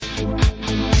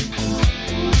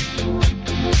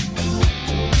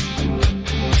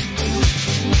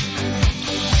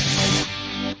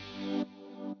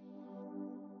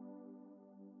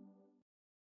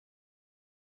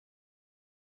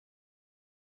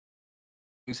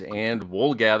and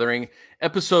Wool Gathering,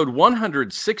 episode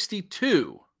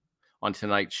 162. On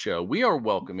tonight's show, we are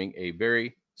welcoming a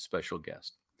very special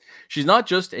guest. She's not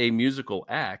just a musical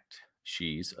act,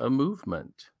 she's a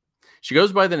movement. She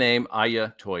goes by the name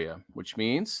Toyah, which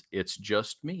means it's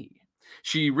just me.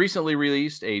 She recently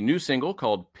released a new single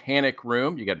called Panic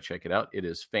Room. You got to check it out. It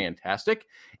is fantastic.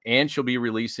 And she'll be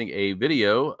releasing a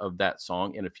video of that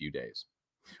song in a few days.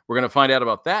 We're going to find out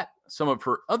about that, some of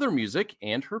her other music,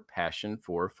 and her passion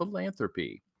for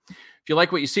philanthropy. If you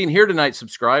like what you've seen here tonight,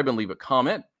 subscribe and leave a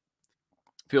comment.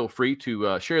 Feel free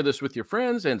to share this with your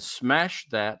friends and smash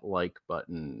that like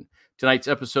button. Tonight's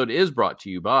episode is brought to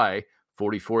you by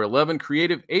 4411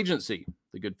 Creative Agency.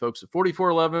 The good folks at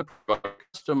 4411 provide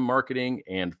custom marketing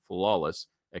and flawless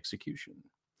execution.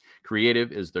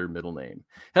 Creative is their middle name.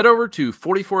 Head over to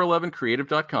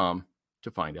 4411creative.com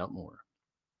to find out more.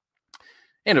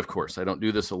 And of course, I don't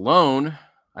do this alone.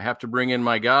 I have to bring in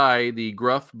my guy, the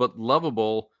gruff but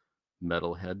lovable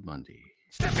Metalhead Monday.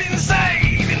 Step inside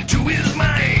into his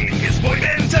mind. It's boy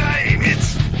band time.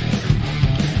 It's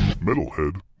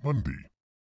Metalhead Monday.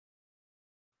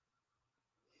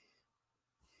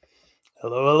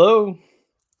 Hello, hello.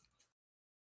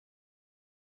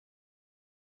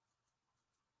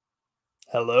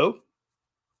 Hello.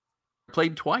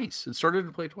 Played twice. It started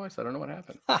to play twice. I don't know what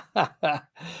happened.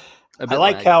 I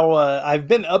like how I've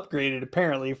been upgraded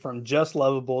apparently from just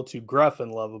lovable to gruff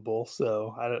and lovable.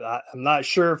 So I'm not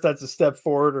sure if that's a step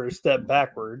forward or a step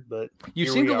backward, but you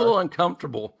seemed a little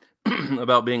uncomfortable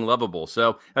about being lovable.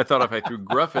 So I thought if I threw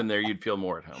gruff in there, you'd feel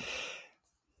more at home.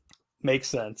 Makes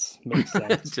sense. Makes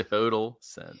sense. Total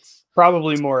sense.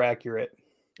 Probably more accurate.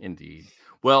 Indeed.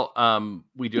 Well,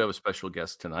 we do have a special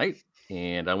guest tonight,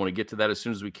 and I want to get to that as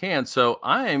soon as we can. So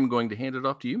I'm going to hand it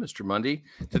off to you, Mr. Monday,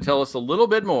 to tell us a little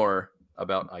bit more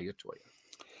about Toyah.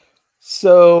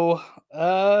 So,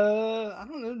 I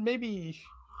don't know, maybe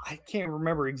I can't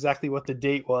remember exactly what the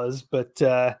date was, but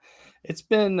it's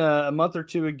been a month or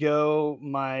two ago.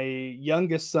 My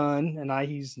youngest son and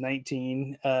he's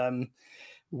 19.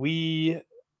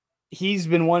 He's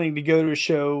been wanting to go to a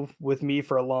show with me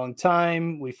for a long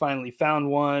time. We finally found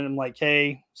one. I'm like,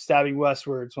 hey, Stabbing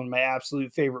Westward, it's one of my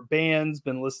absolute favorite bands.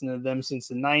 Been listening to them since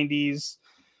the 90s.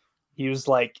 He was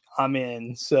like, I'm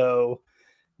in. So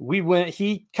we went,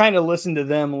 he kind of listened to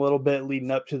them a little bit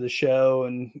leading up to the show,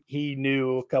 and he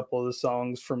knew a couple of the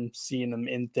songs from seeing them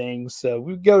in things. So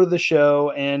we go to the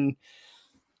show, and,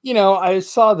 you know, I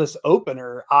saw this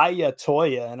opener,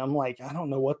 Toyah, and I'm like,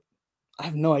 I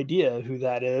have no idea who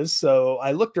that is. So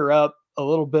I looked her up a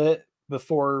little bit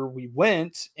before we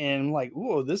went, and I'm like,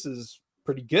 "Whoa, this is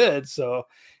pretty good." So,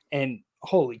 and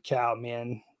holy cow,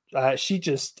 man, she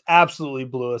just absolutely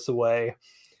blew us away.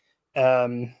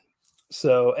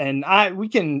 So, and I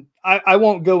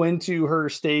won't go into her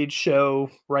stage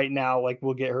show right now. Like,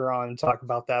 we'll get her on and talk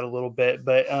about that a little bit,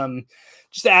 but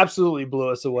just absolutely blew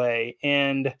us away.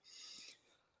 And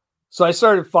so I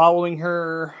started following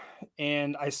her,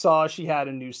 and I saw she had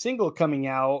a new single coming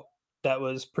out that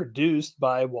was produced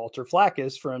by Walter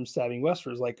Flackus from Stabbing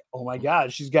Westward. Like, oh my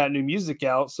God, she's got new music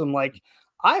out. So I'm like,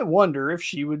 I wonder if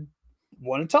she would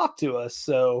want to talk to us.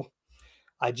 So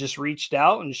I just reached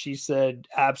out, and she said,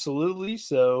 absolutely.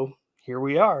 So here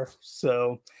we are.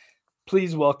 So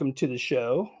please welcome to the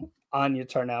show, Anya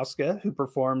Tarnowska, who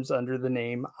performs under the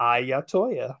name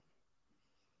Toyah.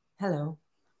 Hello.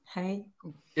 Hi.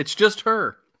 It's just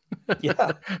her.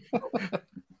 Yeah.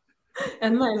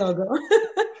 And my logo.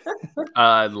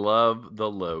 I love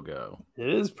the logo. It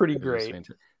is pretty great.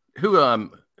 Who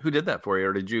did that for you,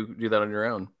 or did you do that on your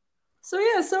own? So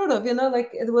yeah, sort of,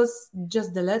 like it was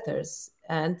just the letters.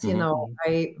 And,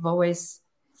 I've always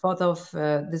thought of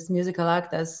this musical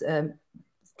act as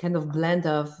kind of blend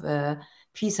of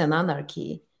peace and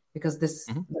anarchy, because this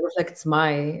reflects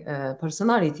my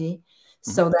personality.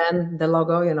 So then the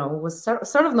logo, was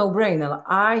sort of no-brainer.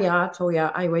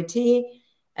 Toyah, IYT,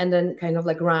 and then kind of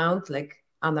like round, like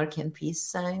anarchy and peace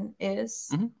sign is.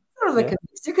 Sort of like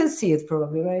you can see it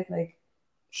probably, right? Like,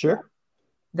 sure.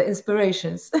 The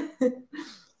inspirations.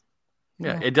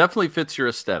 Yeah, it definitely fits your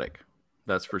aesthetic.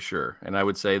 That's for sure. And I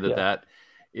would say that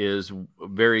is a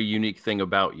very unique thing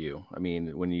about you. I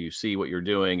mean, when you see what you're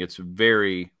doing, it's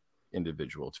very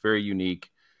individual. It's very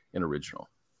unique and original.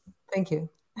 Thank you.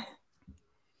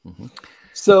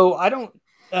 So I don't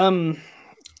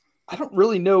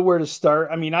really know where to start.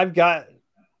 I mean, I've got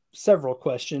several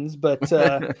questions, but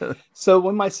so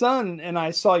when my son and I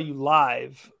saw you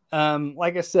live,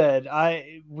 like I said,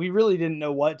 we really didn't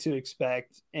know what to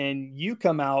expect, and you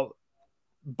come out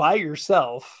by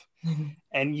yourself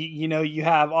And you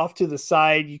have off to the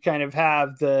side, you kind of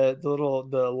have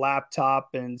the laptop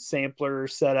and sampler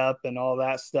set up and all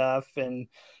that stuff. And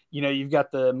you've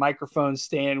got the microphone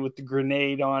stand with the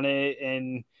grenade on it,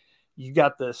 and you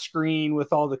got the screen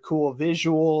with all the cool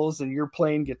visuals, and you're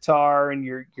playing guitar and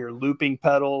you're looping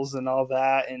pedals and all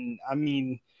that. And I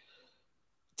mean,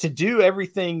 to do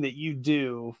everything that you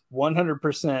do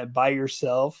 100% by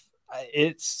yourself,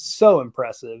 it's so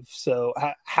impressive. So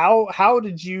how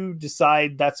did you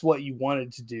decide that's what you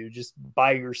wanted to do, just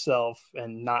by yourself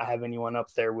and not have anyone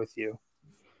up there with you?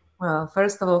 Well,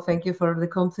 first of all, thank you for the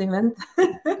compliment.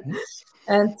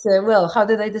 And well, how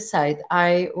did I decide?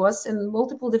 I was in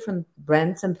multiple different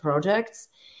brands and projects,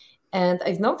 and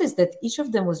I've noticed that each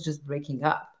of them was just breaking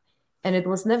up. And it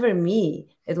was never me.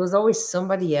 It was always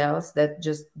somebody else that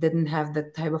just didn't have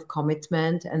that type of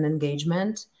commitment and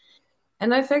engagement.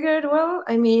 And I figured, well,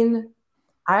 I mean,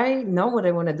 I know what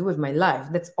I want to do with my life.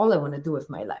 That's all I want to do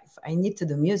with my life. I need to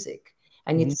do music.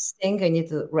 I need to sing. I need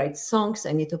to write songs.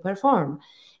 I need to perform.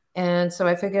 And so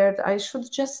I figured I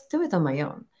should just do it on my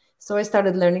own. So I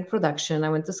started learning production. I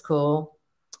went to school,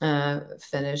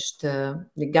 finished,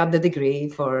 got the degree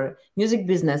for music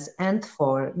business and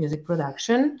for music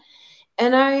production.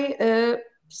 And I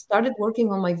started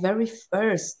working on my very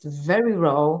first, very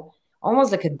raw,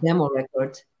 almost like a demo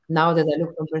record, now that I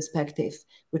look from perspective,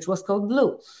 which was called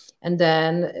Blue. And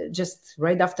then just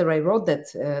right after I wrote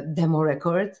that demo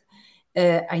record,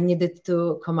 I needed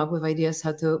to come up with ideas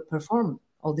how to perform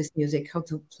all this music, how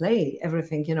to play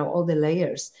everything, all the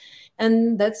layers.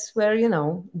 And that's where,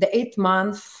 the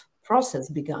 8-month process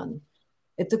began.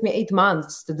 It took me 8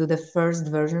 months to do the first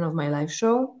version of my live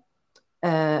show.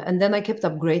 And then I kept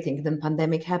upgrading. Then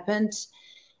pandemic happened.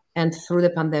 And through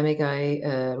the pandemic, I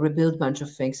rebuilt a bunch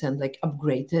of things and like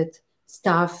upgraded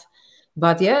stuff.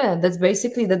 But yeah, that's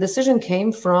basically the decision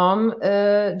came from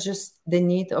just the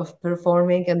need of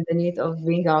performing and the need of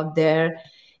being out there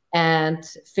and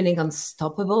feeling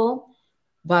unstoppable,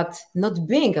 but not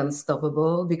being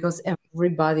unstoppable because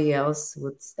everybody else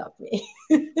would stop me.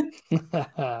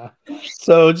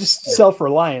 So just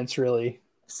self-reliance, really.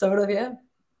 Sort of, yeah.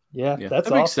 Yeah, that's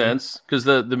that makes awesome. sense, because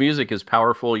the music is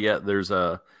powerful, yet there's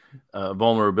a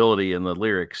vulnerability in the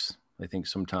lyrics, I think,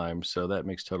 sometimes. So that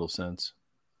makes total sense.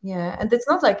 Yeah, and it's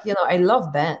not like, I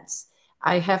love bands.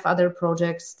 I have other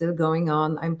projects still going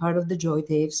on. I'm part of the Joy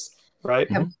Thieves. Right.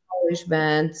 I have a Polish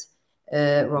band,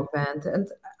 rock band, and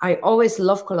I always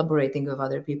love collaborating with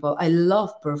other people. I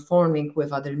love performing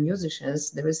with other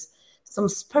musicians. There is some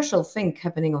special thing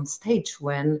happening on stage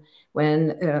when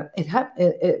when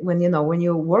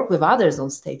you work with others on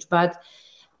stage. But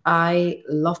I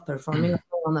love performing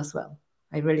alone as well.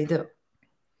 I really do.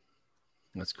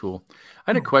 That's cool.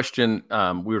 I had a question.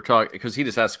 We were talking because he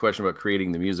just asked a question about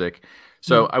creating the music.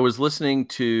 So I was listening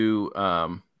to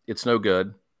It's No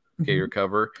Good, okay, your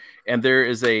cover, and there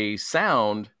is a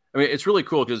sound. I mean, it's really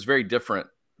cool because it's very different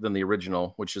than the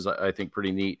original, which is, I think,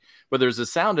 pretty neat. But there's a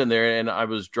sound in there, and I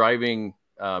was driving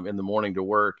in the morning to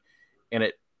work, and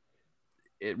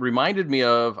it reminded me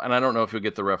of, and I don't know if you'll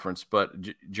get the reference, but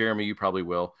Jeremy, you probably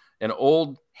will, an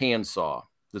old handsaw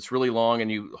that's really long,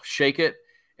 and you shake it,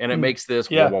 and it makes this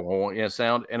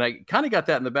sound. And I kind of got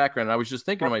that in the background. And I was just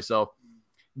thinking to myself,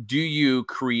 do you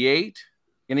create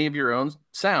any of your own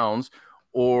sounds,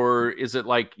 or is it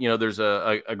like, there's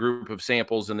a group of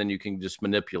samples and then you can just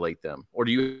manipulate them? Or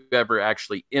do you ever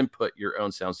actually input your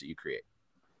own sounds that you create?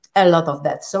 A lot of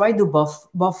that. So I do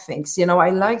both things. I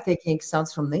like taking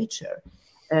sounds from nature.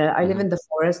 I live in the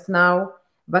forest now,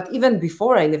 but even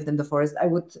before I lived in the forest, I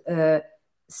would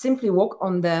simply walk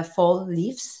on the fall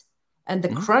leaves, and the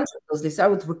crunch of those leaves, I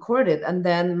would record it and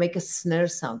then make a snare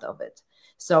sound of it.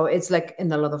 So it's like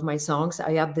in a lot of my songs,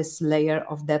 I add this layer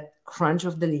of that crunch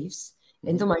of the leaves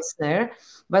into my snare,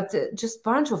 but just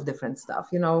bunch of different stuff,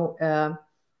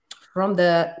 from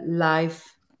the live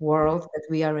world that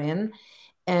we are in.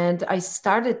 And I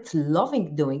started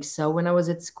loving doing so when I was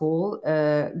at school,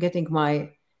 getting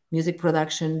my music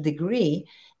production degree,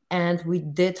 and we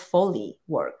did Foley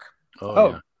work.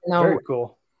 Oh, yeah. Very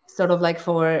cool. Sort of like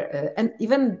for, and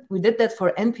even we did that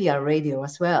for NPR radio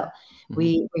as well.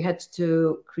 We had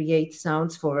to create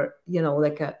sounds for,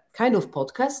 like a kind of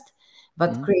podcast,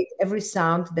 but create every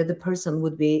sound that the person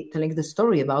would be telling the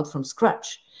story about from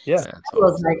scratch. Yeah. So it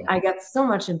was like, I got so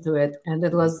much into it, and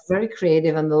it was very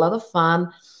creative and a lot of fun.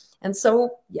 And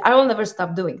so I will never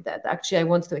stop doing that. Actually, I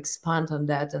want to expand on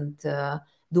that and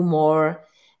do more,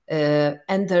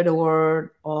 enter the world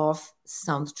of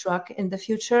soundtrack in the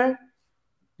future,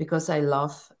 because I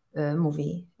love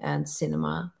movie and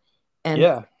cinema. and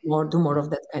Yeah. do more of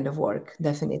that kind of work.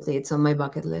 Definitely, it's on my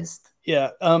bucket list.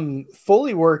 Yeah.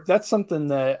 Foley work, that's something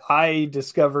that I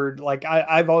discovered. Like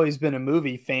I've always been a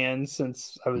movie fan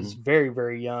since I was very,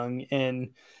 very young. And,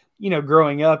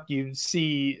 growing up, you'd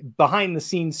see behind the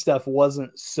scenes stuff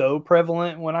wasn't so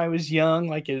prevalent when I was young.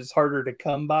 Like it was harder to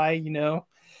come by,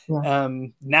 Yeah.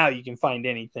 Now you can find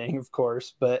anything, of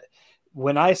course, but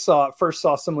when I first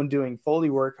saw someone doing Foley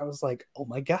work, I was like, oh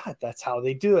my God, that's how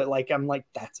they do it. Like, I'm like,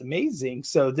 that's amazing.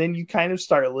 So then you kind of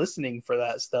start listening for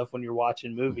that stuff when you're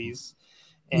watching movies.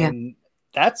 And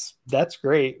that's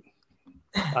great.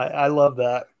 I love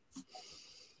that.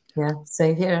 Yeah,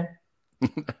 same here.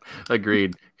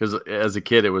 Agreed. Because as a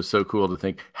kid, it was so cool to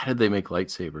think, how did they make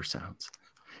lightsaber sounds?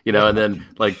 And then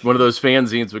like one of those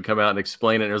fanzines would come out and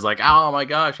explain it. And it was like, oh my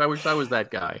gosh, I wish I was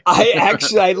that guy.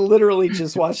 I literally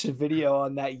just watched a video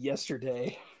on that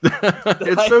yesterday.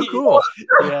 It's so cool.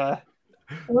 Yeah.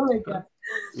 Oh my God.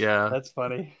 Yeah. That's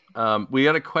funny. We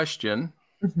got a question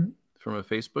from a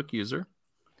Facebook user.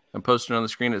 I'm posting on the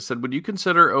screen. It said, would you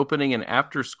consider opening an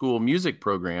after-school music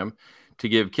program to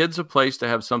give kids a place to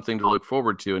have something to look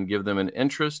forward to and give them an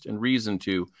interest and reason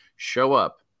to show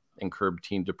up and curb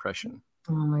teen depression?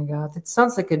 Oh my God. It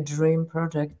sounds like a dream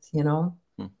project,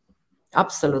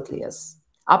 Absolutely, yes.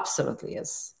 Absolutely,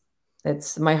 yes.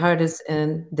 My heart is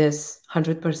in this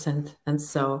 100%. And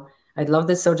so I'd love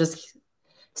this. So just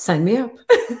sign me up.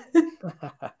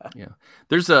 Yeah.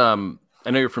 There's, I know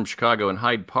you're from Chicago, in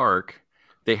Hyde Park,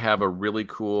 they have a really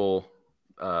cool,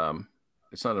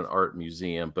 it's not an art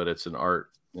museum, but it's an art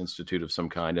institute of some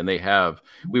kind. And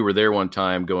we were there one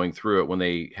time going through it when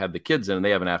they had the kids in, and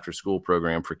they have an after school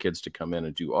program for kids to come in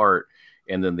and do art.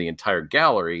 And then the entire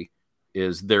gallery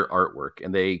is their artwork,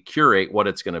 and they curate what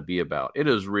it's going to be about. It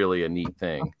is really a neat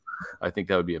thing. I think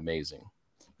that would be amazing.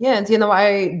 Yeah. And,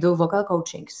 I do vocal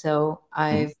coaching. So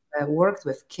I've worked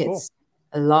with kids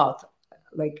a lot,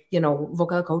 like,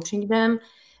 vocal coaching them.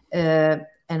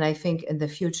 And I think in the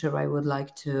future, I would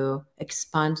like to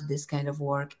expand this kind of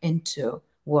work into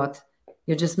what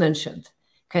you just mentioned,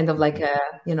 kind of like a,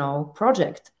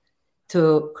 project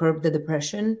to curb the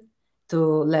depression, to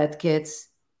let kids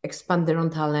expand their own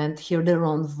talent, hear their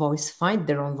own voice, find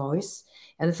their own voice.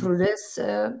 And through this,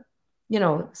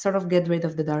 sort of get rid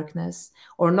of the darkness,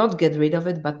 or not get rid of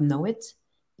it, but know it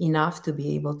enough to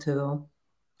be able to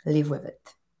live with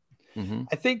it.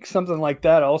 I think something like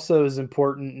that also is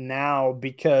important now,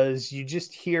 because you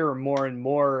just hear more and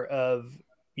more of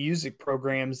music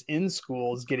programs in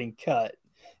schools getting cut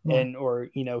or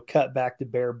cut back to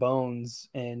bare bones.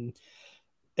 And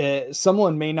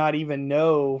someone may not even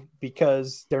know,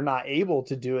 because they're not able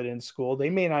to do it in school. They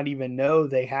may not even know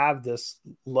they have this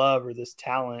love or this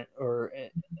talent, or,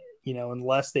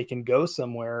 unless they can go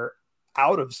somewhere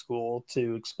out of school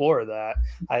to explore that.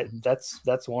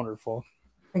 That's wonderful.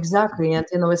 Exactly. And,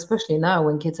 especially now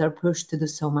when kids are pushed to do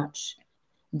so much,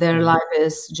 their life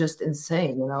is just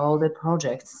insane. All the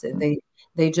projects,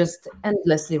 they just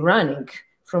endlessly running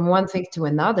from one thing to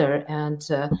another. And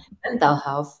mental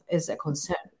health is a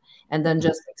concern. And then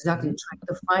just exactly trying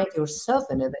to find yourself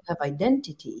in it and have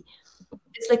identity.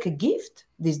 It's like a gift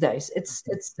these days. It's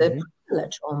a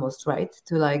privilege almost, right?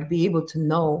 To like be able to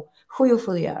know who you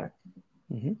fully are.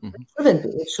 It shouldn't be.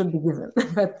 It should be given.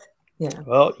 But yeah.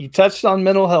 Well, you touched on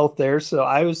mental health there, so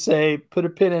I would say put a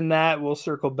pin in that. We'll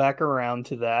circle back around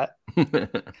to that.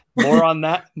 More on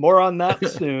that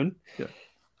soon.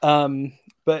 Yeah.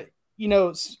 But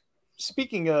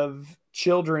speaking of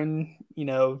children,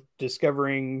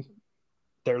 discovering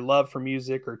their love for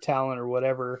music or talent or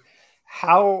whatever,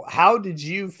 how did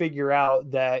you figure out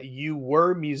that you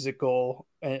were musical,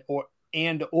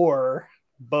 or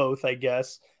both, I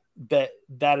guess,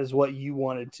 that is what you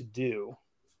wanted to do?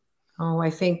 Oh,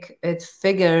 I think it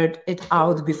figured it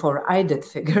out before I did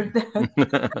figure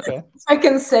that. Okay. I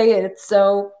can say it.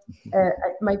 So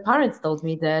my parents told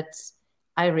me that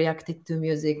I reacted to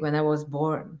music when I was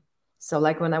born. So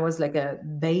like when I was like a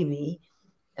baby,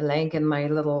 laying in my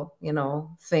little,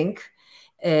 thing,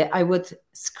 I would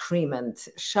scream and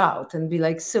shout and be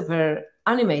like super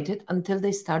animated until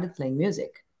they started playing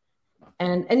music.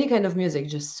 And any kind of music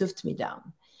just soothed me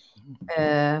down.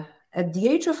 At the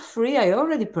age of 3, I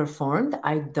already performed.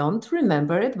 I don't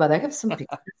remember it, but I have some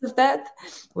pictures of that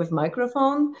with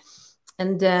microphone.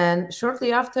 And then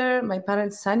shortly after, my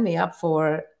parents signed me up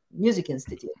for Music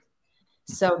Institute.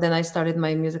 So then I started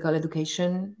my musical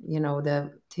education,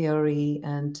 the theory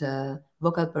and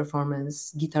vocal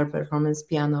performance, guitar performance,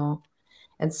 piano,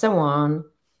 and so on.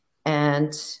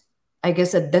 And I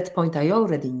guess at that point, I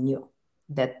already knew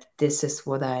that this is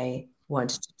what I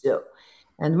want to do.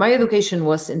 And my education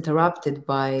was interrupted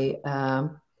by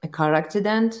a car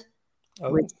accident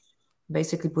which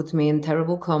basically put me in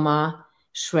terrible coma,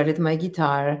 shredded my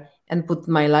guitar, and put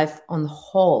my life on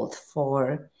hold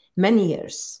for many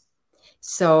years.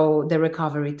 So the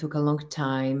recovery took a long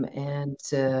time. And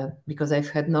because I've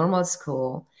had normal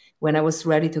school, when I was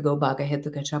ready to go back, I had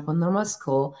to catch up on normal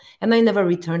school. And I never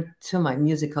returned to my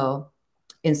musical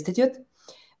institute.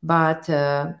 But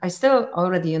I still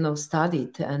already,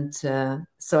 studied. And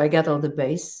so I got all the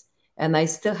bass. And I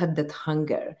still had that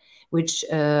hunger, which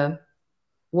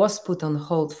was put on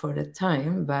hold for the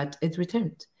time, but it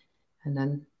returned. And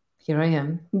then here I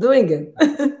am doing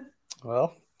it.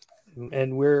 Well,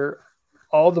 and we're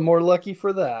all the more lucky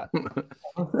for that.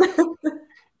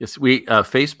 Yes,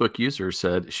 Facebook user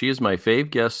said, she is my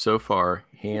fave guest so far,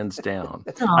 hands down.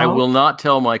 Aw. I will not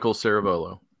tell Michael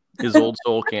Cerebolo. His old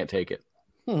soul can't take it.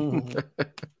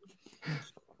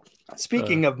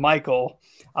 Speaking of Michael,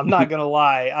 I'm not going to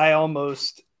lie. I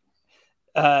almost,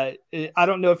 I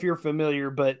don't know if you're familiar,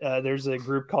 but there's a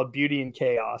group called Beauty and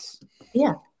Chaos.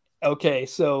 Yeah. Okay,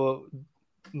 so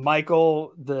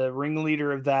Michael, the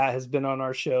ringleader of that, has been on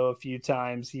our show a few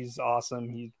times. He's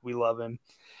awesome. We love him.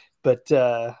 But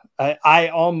I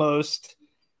almost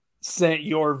sent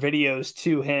your videos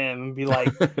to him and be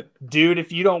like, dude,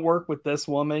 if you don't work with this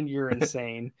woman, you're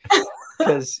insane.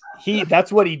 Because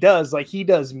that's what he does. Like, he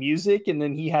does music and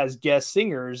then he has guest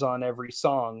singers on every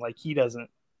song. Like, he doesn't,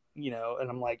 and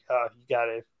I'm like, oh,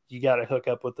 you gotta hook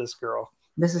up with this girl.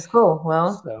 This is cool.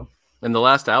 Well, so. And the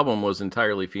last album was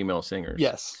entirely female singers.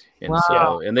 Yes. And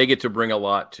so, and they get to bring a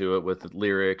lot to it with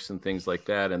lyrics and things like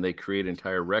that. And they create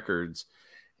entire records.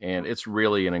 And it's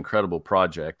really an incredible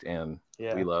project. And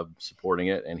we love supporting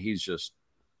it. And he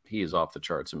is off the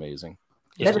charts amazing.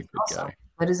 That is awesome. Guy.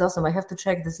 That is awesome. I have to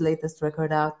check this latest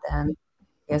record out. And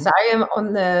yes, I am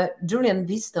on the Julian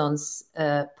Beeston's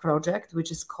project, which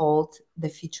is called The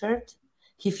Featured.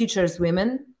 He features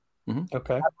women. Mm-hmm.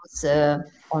 Okay. I was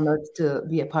honored to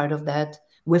be a part of that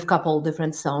with a couple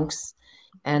different songs.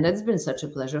 And it's been such a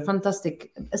pleasure.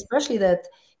 Fantastic. Especially that,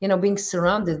 being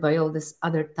surrounded by all this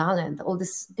other talent, all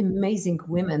these amazing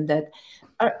women that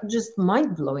are just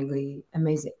mind-blowingly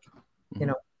amazing,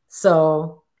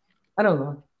 So, I don't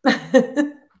know.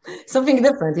 Something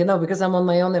different, because I'm on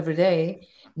my own every day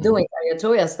doing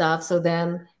Toyah stuff. So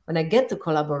then when I get to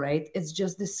collaborate, it's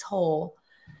just this whole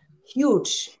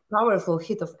huge, powerful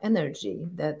hit of energy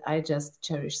that I just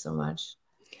cherish so much.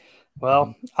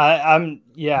 Well, I'm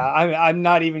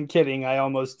not even kidding. I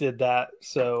almost did that.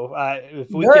 So if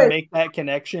we can make that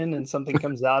connection and something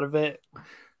comes out of it,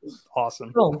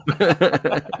 awesome. Cool.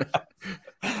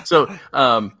 So,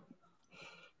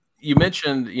 you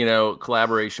mentioned,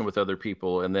 collaboration with other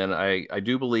people. And then I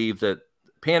do believe that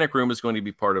Panic Room is going to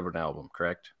be part of an album,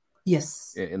 correct?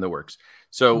 Yes. In the works.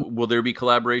 So will there be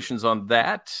collaborations on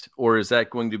that? Or is that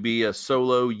going to be a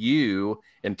solo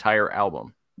entire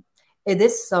album? It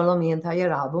is solo me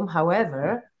entire album.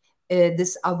 However,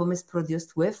 this album is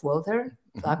produced with Walter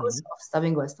Lacus of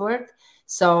Stabbing Westward.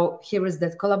 So here is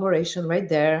that collaboration right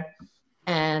there.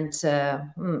 And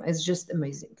it's just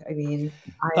amazing. I mean,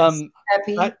 I'm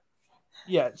happy.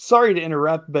 Sorry to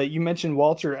interrupt, but you mentioned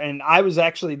Walter, and I was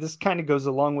actually, this kind of goes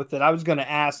along with it. I was going to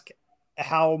ask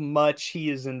how much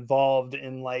he is involved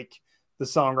in like the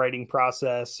songwriting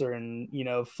process or in,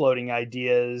 floating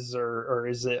ideas, or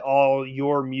is it all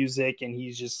your music and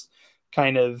he's just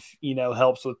kind of,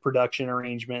 helps with production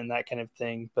arrangement and that kind of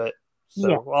thing. But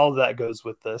all of that goes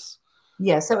with this.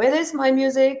 Yeah. So it is my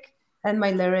music and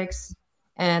my lyrics,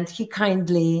 and he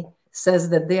kindly says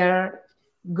that they are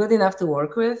good enough to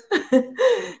work with.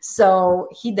 So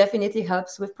he definitely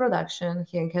helps with production.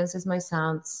 He enhances my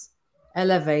sounds,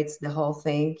 elevates the whole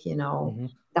thing,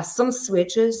 does some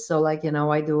switches. So like,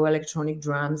 I do electronic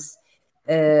drums.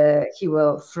 He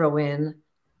will throw in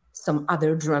some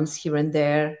other drums here and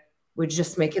there, which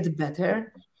just make it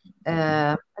better.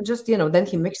 And just, then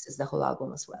he mixes the whole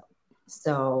album as well.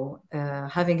 So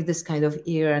having this kind of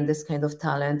ear and this kind of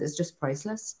talent is just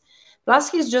priceless.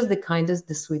 Plus, he's just the kindest,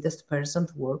 the sweetest person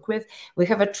to work with. We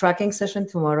have a tracking session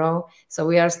tomorrow, so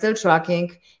we are still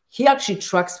tracking. He actually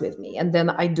tracks with me, and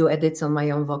then I do edits on my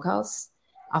own vocals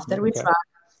after we track.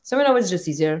 So, it's just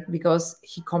easier because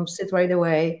he comps it right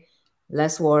away.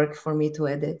 Less work for me to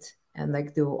edit and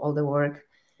like do all the work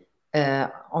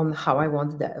on how I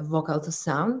want the vocal to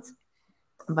sound.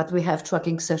 But we have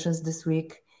tracking sessions this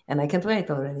week, and I can't wait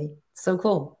already. It's so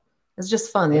cool. It's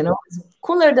just fun, It's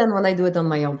cooler than when I do it on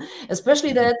my own,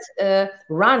 especially that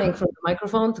running from the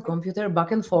microphone to computer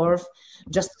back and forth,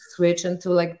 just to switch and to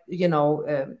like,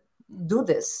 do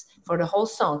this for the whole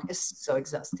song is so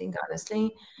exhausting,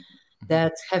 honestly,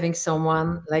 that having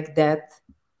someone like that,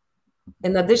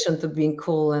 in addition to being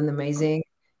cool and amazing,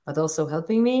 but also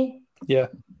helping me. Yeah.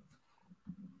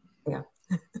 Yeah.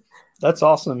 That's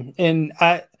awesome. And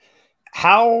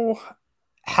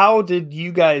how did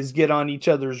you guys get on each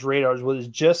other's radars? Was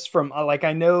it just from like,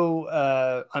 I know,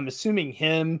 I'm assuming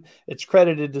it's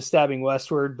credited to Stabbing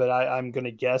Westward, but I'm going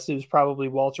to guess it was probably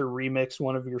Walter remixed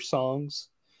one of your songs.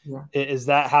 Yeah. Is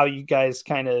that how you guys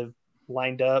kind of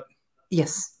lined up?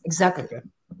 Yes, exactly. Okay.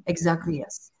 Exactly.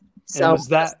 Yes. And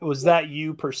So was that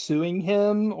you pursuing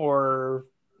him or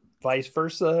vice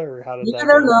versa, or how did that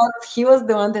or go? not, he was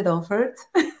the one that offered.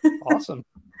 Awesome.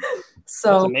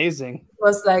 So That's amazing. it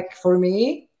was like, for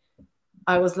me,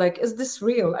 I was like, is this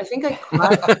real? I think I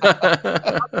cried at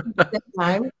that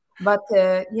time. But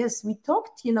yes, we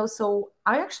talked, so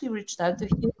I actually reached out to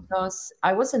him because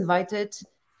I was invited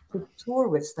to tour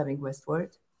with Stabbing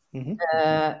Westward. Mm-hmm.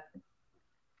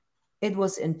 It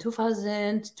was in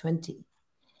 2020.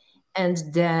 And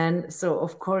then, so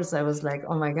of course, I was like,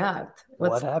 oh my God,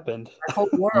 What happened? The whole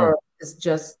world is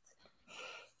just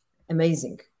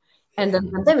amazing. And then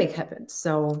the pandemic happened.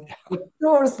 So the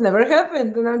tours never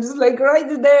happened. And I'm just like,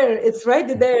 right there, it's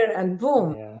right there. And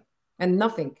boom, Yeah. and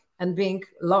nothing. And being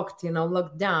locked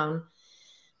down.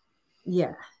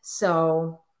 Yeah.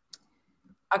 So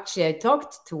actually, I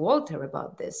talked to Walter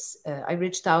about this. I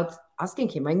reached out asking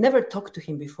him. I never talked to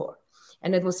him before.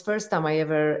 And it was first time I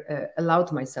ever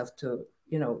allowed myself to,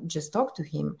 just talk to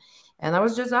him. And I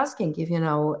was just asking if,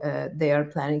 they are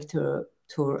planning to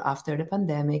tour after the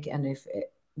pandemic and if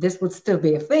this would still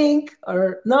be a thing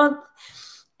or not.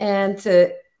 And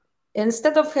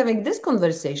instead of having this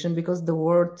conversation, because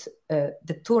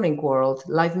the touring world,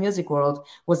 live music world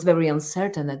was very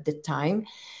uncertain at the time,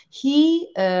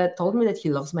 he told me that he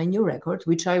loves my new record,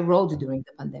 which I wrote during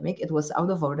the pandemic. It was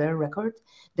Out of Order record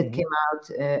that came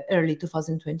out early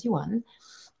 2021.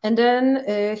 And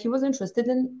then he was interested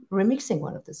in remixing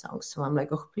one of the songs. So I'm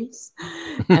like, oh, please.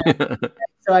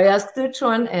 So I asked which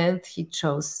one, and he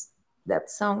chose that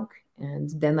song. And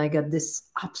then I got this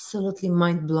absolutely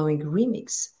mind-blowing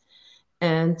remix.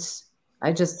 And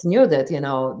I just knew that,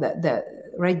 that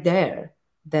right there,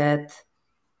 that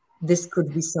this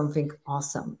could be something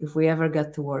awesome if we ever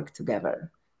got to work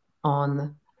together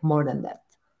on more than that.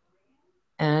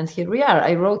 And here we are.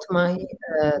 I wrote my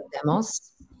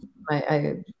demos.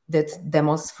 I did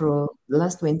demos through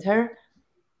last winter.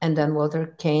 And then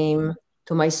Walter came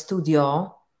to my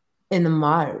studio in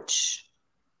March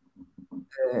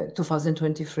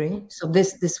 2023. So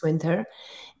this winter.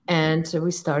 And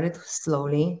we started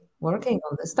slowly working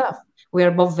on the stuff. We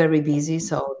are both very busy,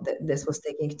 so this was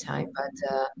taking time. But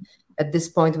at this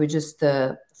point, we're just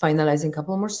finalizing a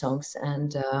couple more songs,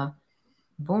 and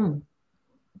boom.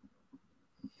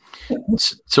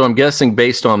 So I'm guessing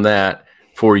based on that,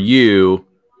 for you,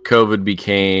 COVID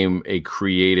became a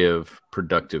creative,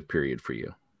 productive period for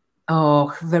you.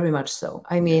 Oh, very much so.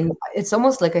 I mean, it's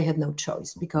almost like I had no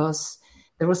choice because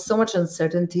there was so much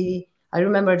uncertainty. I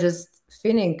remember just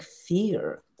feeling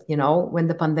fear, when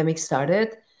the pandemic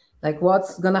started. Like,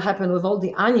 what's going to happen with all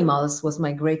the animals was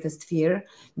my greatest fear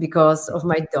because of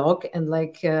my dog, and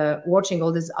like watching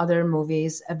all these other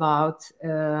movies about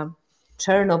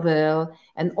Chernobyl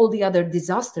and all the other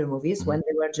disaster movies when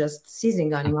they were just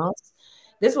seizing animals.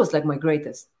 This was like my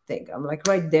greatest thing. I'm like,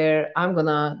 right there, I'm going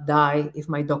to die if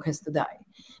my dog has to die.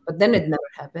 But then it never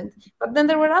happened. But then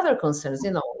there were other concerns,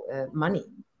 money,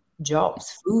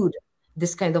 jobs, food,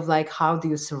 this kind of like, how do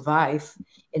you survive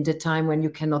in the time when you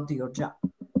cannot do your job?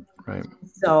 Right.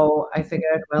 So I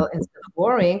figured, well, instead of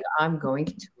worrying, I'm going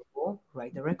to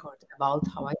write a record about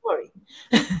how I worry.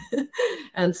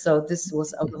 And so this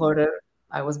was Out of Order.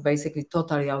 I was basically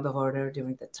totally out of order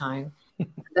during that time.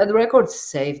 That record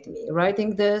saved me.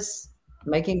 Writing this,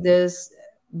 making this,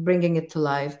 bringing it to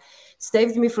life,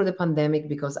 saved me through the pandemic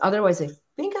because otherwise I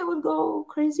think I would go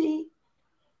crazy.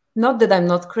 Not that I'm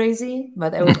not crazy,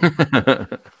 but I would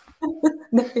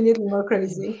definitely more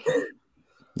crazy.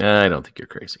 I don't think you're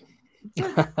crazy.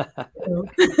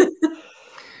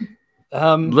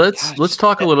 Let's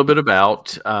talk a little bit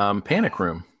about Panic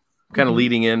Room, kind of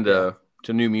leading into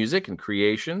new music and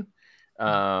creation.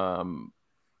 How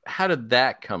did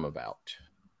that come about?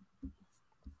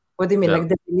 What do you mean, like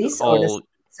the release or the song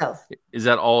itself? Is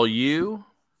that all you?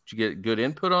 Did you get good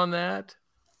input on that?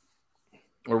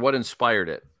 Or what inspired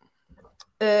it?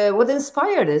 What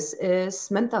inspired this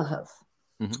is mental health.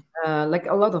 Like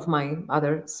a lot of my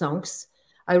other songs,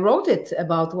 I wrote it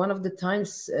about one of the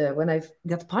times when I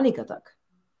got panic attack.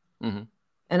 And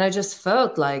I just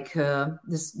felt like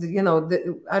this,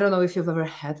 I don't know if you've ever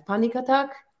had panic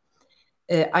attack.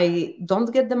 I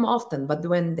don't get them often, but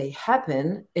when they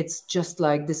happen, it's just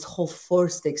like this whole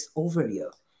force takes over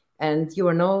you and you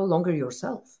are no longer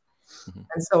yourself. Mhm.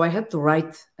 And so I had to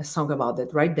write a song about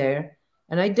it right there.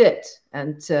 And I did.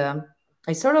 And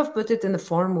I sort of put it in a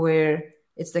form where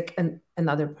it's like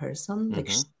another person, like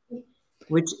Mhm. she,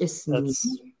 which is me, That's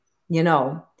you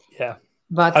know. yeah.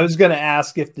 But I was gonna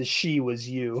ask if the she was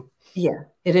you. yeah,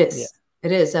 it Yeah. is.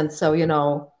 It is. And so,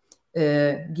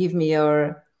 give me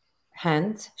your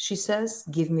hand, she says.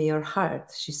 Give me your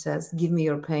heart, she says. Give me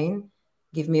your pain.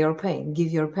 Give me your pain.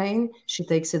 Give your pain. She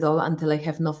takes it all until I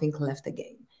have nothing left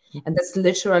again. And that's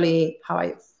literally how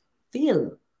I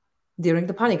feel during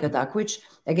the panic attack, which,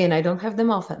 again, I don't have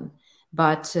them often.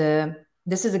 But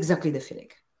this is exactly the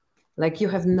feeling. Like you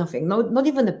have nothing, no, not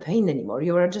even the pain anymore.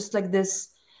 You are just like this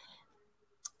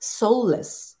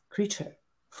soulless creature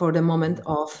for the moment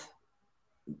of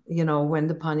when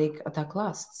the panic attack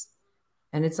lasts,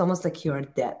 and it's almost like you are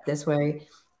dead. That's why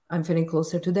I'm feeling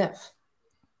closer to death.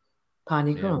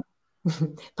 Panic Yeah. room.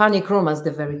 Panic room as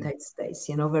the very tight space,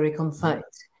 very confined,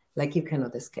 like you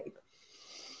cannot escape.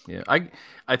 Yeah.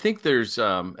 I think there's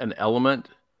an element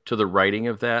to the writing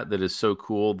of that is so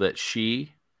cool, that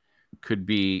she could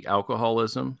be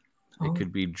alcoholism, it Oh,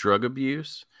 could be drug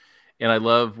abuse. And I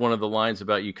love one of the lines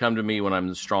about, you come to me when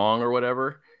I'm strong or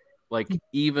whatever. Like,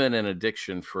 even an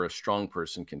addiction for a strong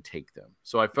person can take them.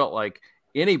 So I felt like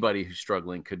anybody who's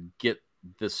struggling could get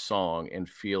this song and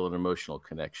feel an emotional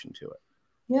connection to it.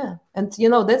 yeah. And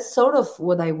that's sort of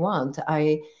what I want.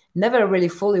 I never really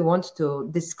fully want to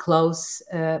disclose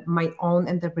my own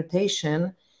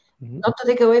interpretation, Mhm. not to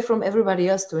take away from everybody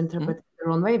else to Mhm. interpret it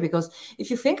their own way. Because if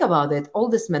you think about it, all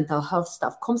this mental health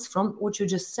stuff comes from what you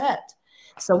just said.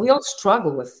 So we all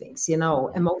struggle with things,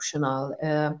 emotional,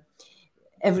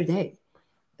 every day.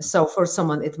 So for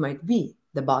someone, it might be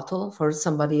the bottle. For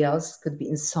somebody else, could be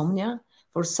insomnia.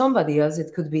 For somebody else,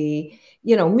 it could be,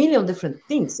 million different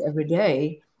things every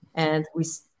day. And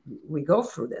we go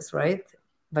through this, right?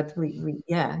 But we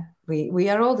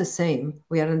are all the same.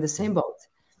 We are in the same boat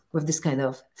with this kind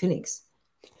of feelings.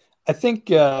 I think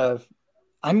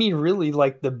really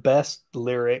like the best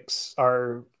lyrics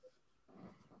are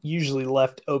usually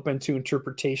left open to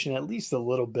interpretation at least a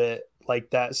little bit like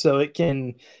that.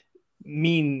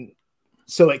 Mean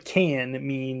it can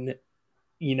mean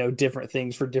different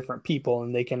things for different people,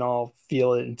 and they can all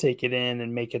feel it and take it in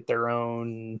and make it their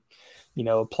own, and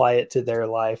apply it to their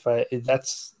life.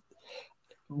 That's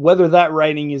whether that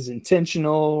writing is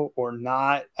intentional or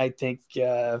not. I think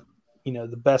the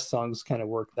best songs kind of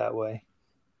work that way.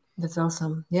 That's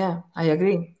awesome. Yeah, I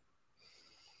agree.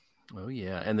 Oh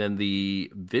yeah. And then the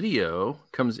video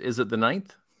comes, is it the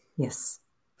 9th? Yes.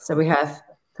 So we have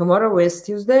tomorrow is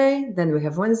Tuesday, then we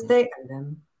have Wednesday, and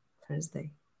then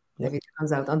Thursday. The Yep. video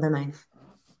comes out on the 9th.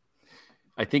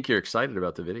 I think you're excited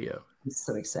about the video. I'm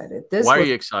so excited. Why are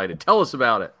you excited? Tell us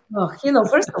about it.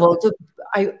 First of all,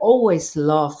 I always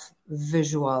love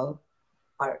visual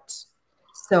art.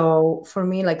 So for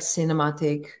me, like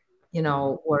cinematic,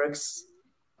 works,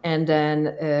 and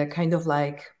then kind of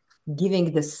like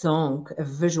giving the song a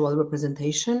visual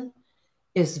representation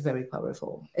is very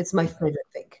powerful. It's my favorite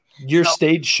thing. Your So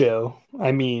stage show,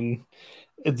 I mean,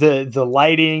 the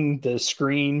lighting, the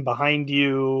screen behind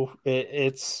you,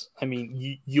 it's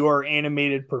your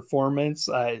animated performance,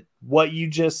 what you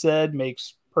just said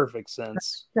makes perfect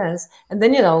sense. yes, and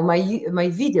then my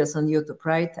videos on YouTube,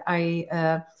 right?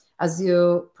 As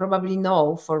you probably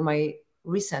know, for my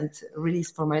recent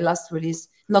release, for my last release,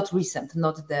 not recent,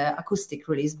 not the acoustic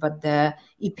release, but the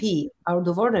EP, Out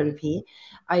of Order EP,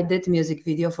 I did music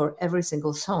video for every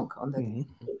single song on that Mhm.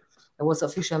 EP. There was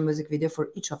official music video for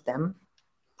each of them,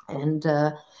 and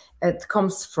it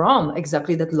comes from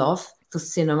exactly that love to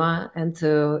cinema and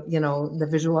to the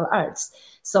visual arts.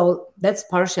 So that's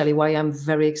partially why I'm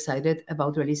very excited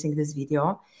about releasing this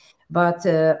video, but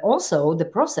also the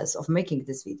process of making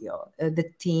this video, the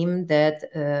team that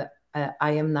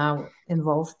I am now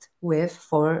involved with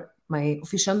for my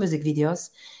official music videos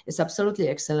is absolutely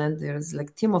excellent. There's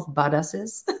like team of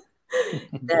badasses.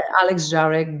 Alex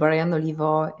Jarek, Brian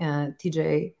Olivo,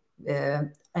 TJ, uh,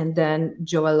 and then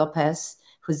Joel Lopez,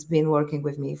 who's been working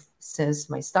with me since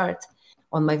my start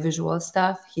on my visual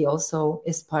stuff. He also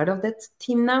is part of that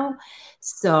team now.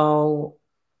 So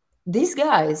these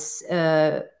guys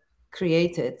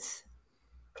created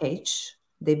cage.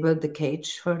 They built the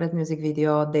cage for that music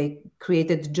video. They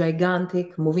created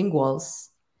gigantic moving walls.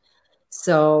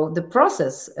 So the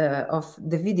process of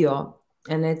the video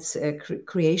and its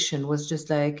creation was just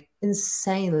like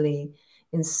insanely,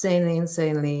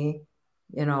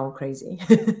 crazy.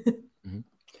 Mhm.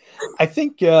 I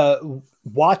think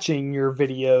watching your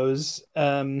videos,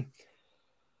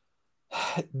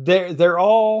 they're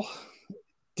all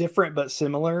different but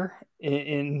similar.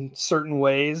 in certain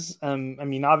ways. I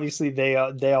mean, obviously they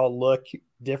all look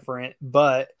different,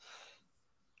 but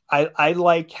I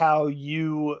like how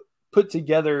you put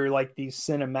together like these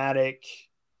cinematic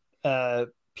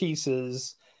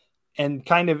pieces and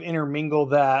kind of intermingle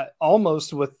that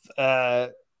almost with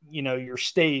your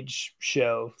stage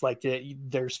show. Like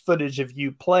there's footage of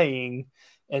you playing,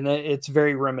 and it's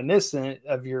very reminiscent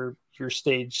of your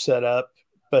stage setup,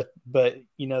 but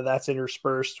that's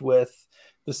interspersed with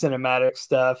the cinematic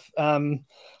stuff. I'm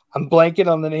blanking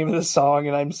on the name of the song,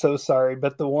 and I'm so sorry,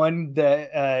 but the one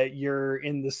that you're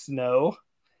in the snow.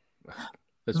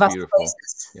 That's Vast beautiful.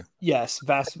 places. Yeah. Yes,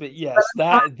 yes,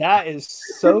 that is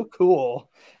so cool.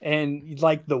 And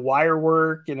like the wire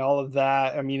work and all of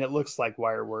that. I mean, it looks like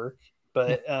wire work,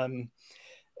 but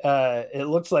it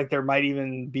looks like there might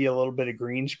even be a little bit of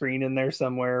green screen in there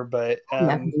somewhere. But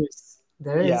there is.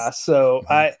 Yeah, so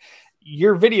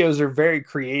your videos are very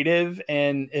creative,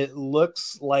 and it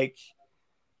looks like,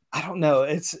 I don't know,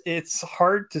 it's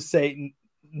hard to say,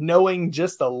 knowing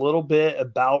just a little bit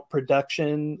about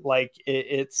production. Like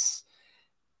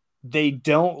they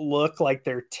don't look like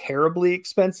they're terribly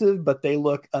expensive, but they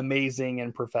look amazing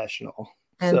and professional.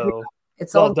 And so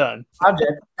it's well all done.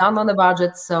 Down on the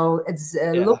budget. So it's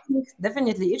looking,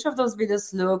 definitely each of those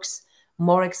videos looks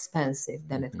more expensive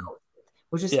than it costs,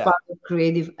 which is part of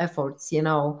creative efforts,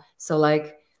 So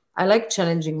like, I like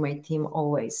challenging my team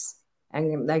always.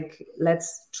 And like,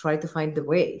 let's try to find the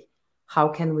way. How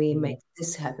can we make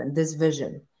this happen, this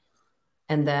vision?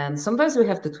 And then sometimes we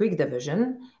have to tweak the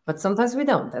vision, but sometimes we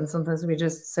don't. And sometimes we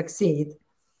just succeed,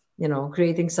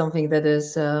 creating something that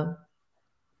is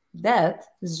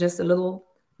just a little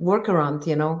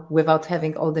workaround, without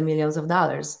having all the millions of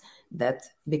dollars that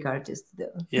big artists do.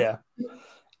 Yeah.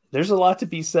 There's a lot to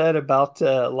be said about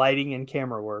lighting and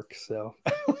camera work. So,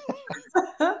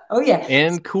 oh yeah,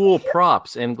 and cool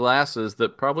props and glasses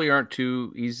that probably aren't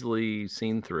too easily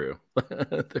seen through.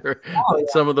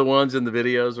 Some of the ones in the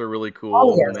videos are really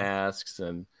cool. Masks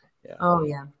and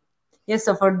yeah.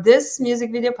 So for this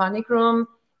music video, Panic Room,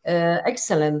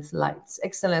 excellent lights,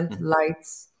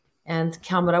 and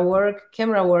camera work.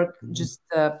 Just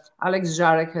Alex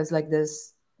Jarek has like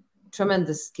this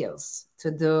tremendous skills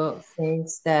to do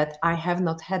things that I have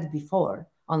not had before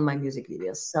on my music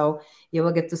videos. So you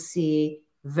will get to see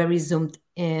very zoomed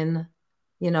in,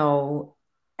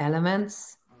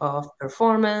 elements of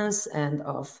performance and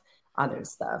of other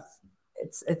stuff.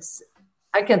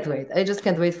 I can't wait. I just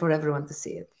can't wait for everyone to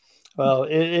see it. Well,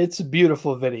 it's a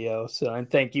beautiful video. So, and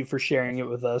thank you for sharing it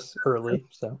with us early.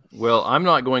 So, well, I'm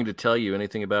not going to tell you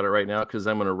anything about it right now because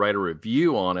I'm going to write a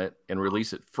review on it and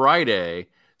release it Friday.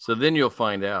 So then you'll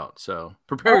find out. So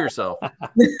prepare yourself.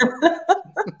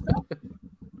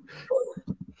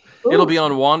 It'll be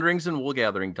on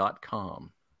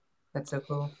wanderingsandwoolgathering.com. That's so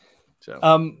cool. So,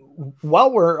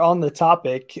 while we're on the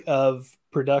topic of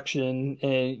production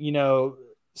and,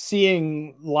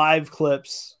 seeing live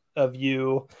clips of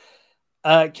you,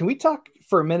 can we talk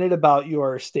for a minute about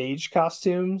your stage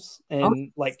costumes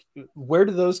and like, where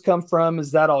do those come from?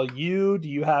 Is that all you? Do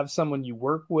you have someone you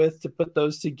work with to put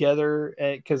those together?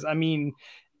 Because I mean,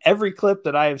 every clip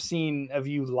that I have seen of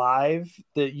you live,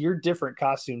 your different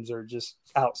costumes are just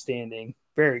outstanding.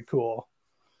 Very cool.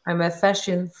 I'm a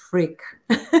fashion freak.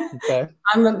 Okay.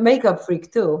 I'm a makeup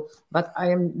freak too, but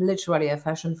I am literally a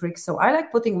fashion freak. So I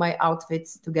like putting my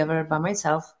outfits together by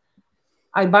myself.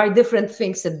 I buy different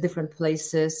things at different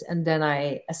places, and then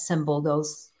I assemble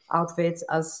those outfits.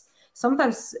 As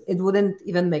sometimes it wouldn't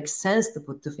even make sense to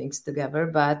put two things together,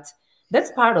 but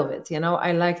that's part of it.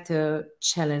 I like to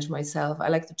challenge myself. I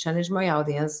like to challenge my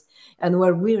audience and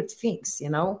wear weird things,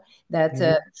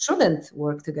 that shouldn't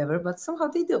work together, but somehow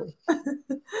they do.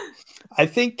 I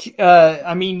think,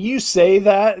 I mean, you say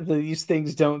that these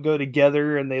things don't go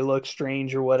together and they look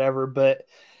strange or whatever, but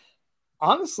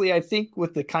honestly, I think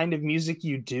with the kind of music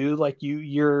you do, like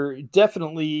you're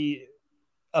definitely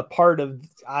a part of,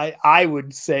 I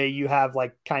would say you have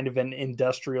like kind of an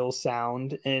industrial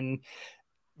sound, and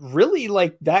really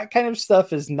like that kind of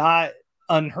stuff is not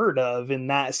unheard of in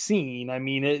that scene. I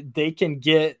mean, they can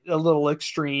get a little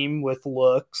extreme with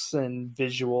looks and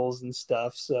visuals and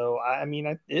stuff. So, I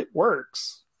mean, it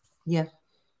works. Yeah.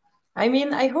 I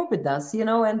mean, I hope it does,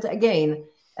 and again,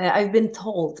 I've been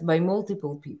told by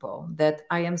multiple people that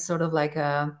I am sort of like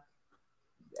a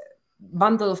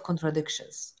bundle of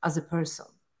contradictions as a person.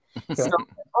 So it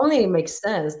only makes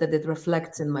sense that it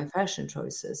reflects in my fashion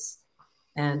choices.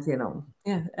 And,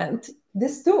 and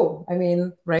this too. I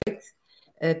mean, right?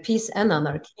 Peace and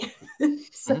anarchy.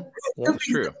 So, that's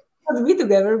true. Not be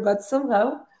together, but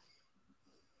somehow,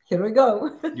 here we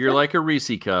go. You're like a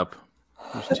Reese cup.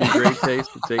 There's two great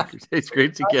tastes that taste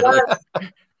great together.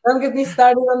 Don't get me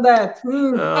started on that.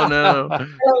 Oh no.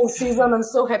 Halloween season, I'm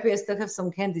so happy I still have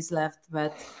some candies left,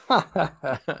 but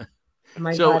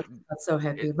my So, body's not so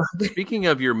happy about it. Speaking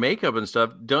of your makeup and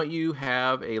stuff, don't you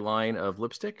have a line of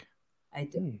lipstick? I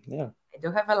do. Yeah. I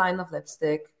do have a line of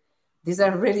lipstick. These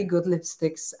are really good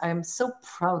lipsticks. I'm so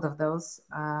proud of those.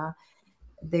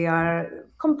 They are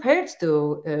compared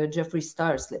to Jeffree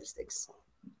Star's lipsticks,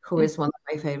 who is one of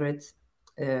my favorite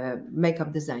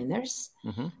makeup designers.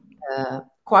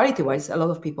 Quality-wise, a lot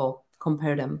of people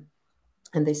compare them,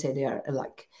 and they say they are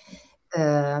alike.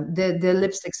 The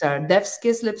lipsticks are Dev's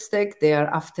Kiss lipstick. They are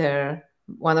after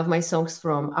one of my songs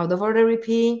from Out of Order EP,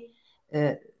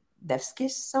 Dev's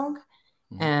Kiss song.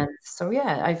 And so,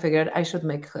 yeah, I figured I should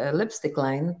make a lipstick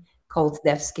line called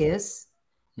Dev's Kiss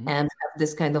and have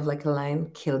this kind of like a line,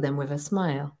 kill them with a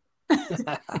smile.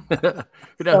 Now,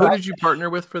 who did you partner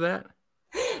with for that?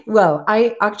 Well,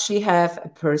 I actually have a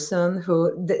person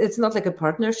who, it's not like a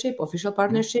partnership, official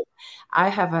partnership. I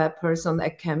have a person, a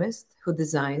chemist, who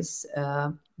designs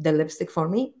the lipstick for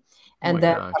me. And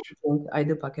then I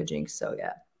do packaging. So,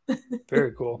 yeah.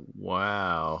 Very cool.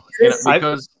 Wow. And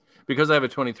because I have a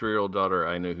 23-year-old daughter,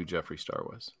 I know who Jeffree Star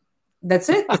was. That's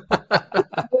it.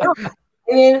 I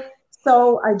mean,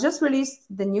 so I just released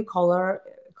the new color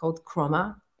called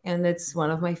Chroma, and it's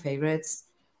one of my favorites.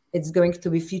 It's going to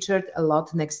be featured a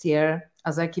lot next year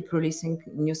as I keep releasing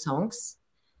new songs.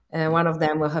 One of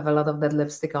them will have a lot of that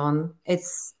lipstick on.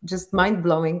 It's just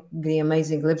mind-blowingly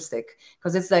amazing lipstick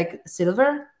because it's like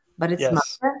silver, but it's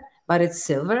matte, but it's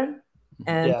silver,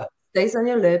 and it stays on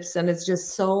your lips, and it's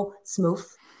just so smooth,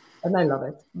 and I love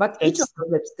it. But each of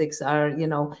the lipsticks are, you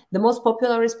know, the most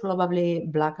popular is probably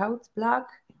Blackout Black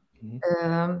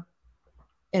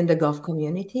in the goth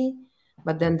community,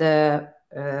 but then the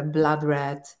Blood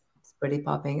Red is pretty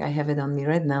popping. I have it on me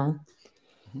right now.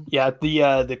 Yeah,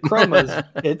 the chromas,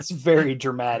 it's very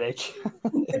dramatic.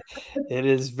 It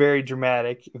is very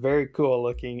dramatic, very cool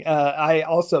looking.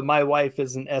 My wife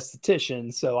is an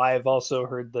esthetician, so I have also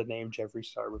heard the name Jeffree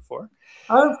Star before.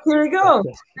 Oh, here we go.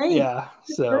 Yeah,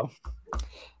 so,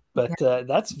 but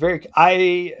that's very.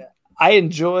 I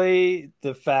enjoy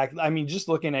the fact. I mean, just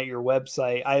looking at your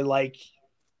website, I like.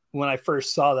 When I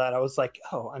first saw that, I was like,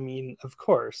 oh, I mean, of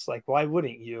course, like, why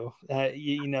wouldn't you?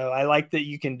 You know, I like that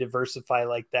you can diversify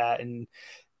like that and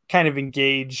kind of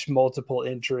engage multiple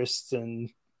interests and,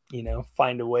 you know,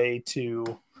 find a way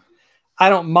to, I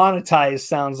don't monetize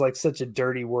sounds like such a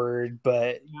dirty word,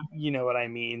 but you know what I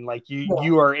mean? Like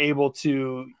you are able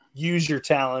to use your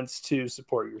talents to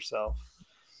support yourself.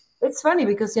 It's funny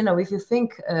because, you know, if you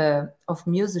think of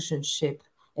musicianship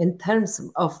in terms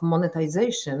of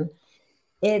monetization,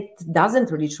 it doesn't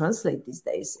really translate these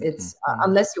days. It's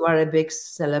unless you are a big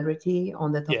celebrity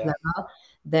on the top level,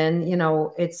 then, you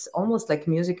know, it's almost like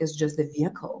music is just a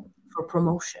vehicle for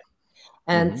promotion.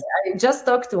 And I just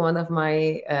talked to one of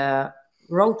my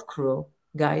road crew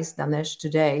guys, Danesh,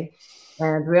 today,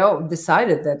 and we all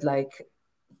decided that like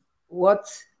what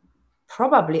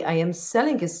probably I am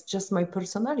selling is just my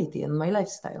personality and my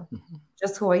lifestyle,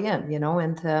 just who I am, you know,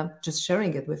 and just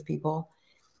sharing it with people.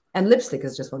 And lipstick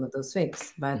is just one of those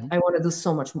things, but I want to do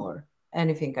so much more.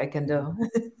 Anything I can do,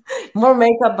 more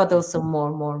makeup, but also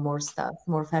more stuff,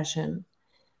 more fashion,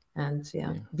 and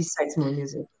besides more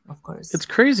music, of course. It's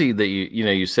crazy that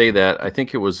you say that. I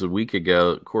think it was a week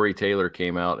ago. Corey Taylor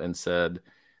came out and said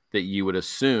that you would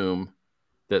assume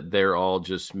that they're all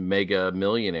just mega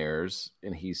millionaires,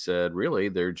 and he said, really,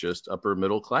 they're just upper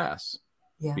middle class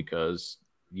because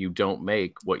you don't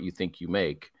make what you think you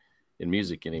make in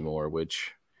music anymore,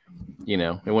 which. You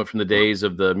know, it went from the days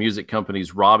of the music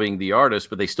companies robbing the artist,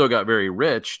 but they still got very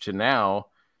rich to now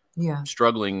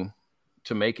struggling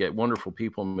to make it. Wonderful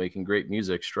people making great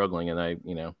music, struggling. And I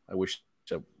wish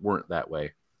it weren't that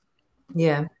way.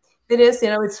 Yeah, it is.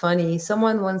 You know, it's funny.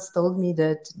 Someone once told me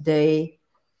that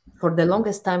for the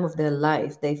longest time of their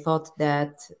life, they thought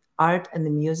that art and the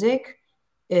music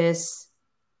is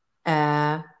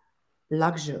a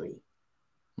luxury.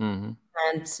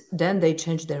 And then they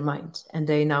changed their mind and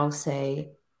they now say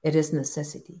it is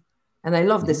necessity. And I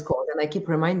love this quote, and I keep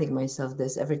reminding myself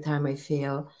this every time I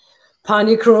feel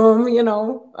panic room, you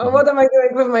know, what am I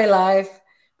doing with my life?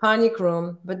 Panic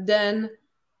room. But then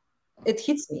it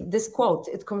hits me, this quote,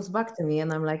 it comes back to me,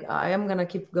 and I'm like, I am going to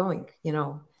keep going, you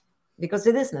know, because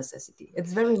it is necessity.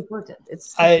 It's very important.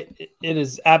 It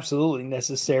is absolutely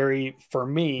necessary for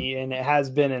me, and it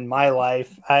has been in my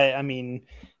life. I mean,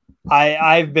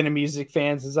 I've been a music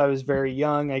fan since I was very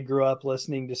young. I grew up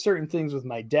listening to certain things with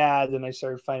my dad, and I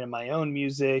started finding my own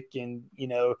music and, you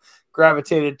know,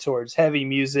 gravitated towards heavy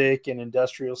music and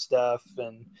industrial stuff.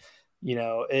 And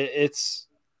it's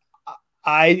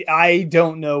I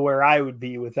don't know where I would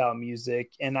be without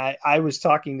music. And I was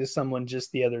talking to someone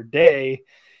just the other day,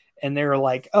 and they were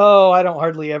like, "Oh, I don't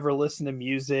hardly ever listen to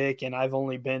music, and I've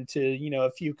only been to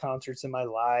a few concerts in my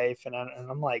life." And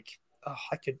I'm like, "Oh,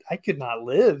 I could not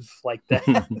live like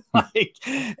that." Like,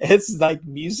 it's like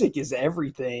music is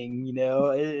everything.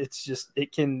 It's just,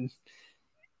 it can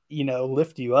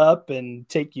lift you up and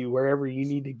take you wherever you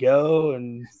need to go,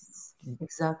 and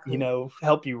Exactly.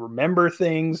 help you remember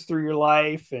things through your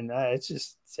life. And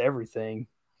it's everything.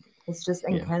 It's just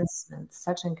Yeah. enhancement,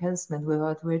 such enhancement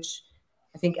without which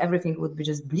I think everything would be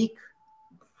just bleak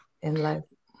in life.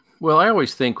 Well, I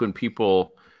always think when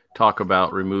people talk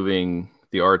about removing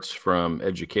the arts from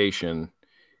education,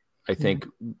 I think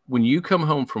when you come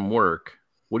home from work,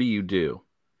 what do?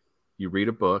 You read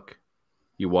a book,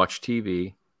 you watch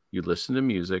TV, you listen to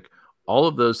music. All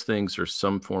of those things are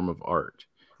some form of art.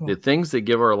 Yeah. The things that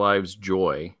give our lives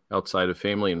joy outside of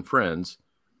family and friends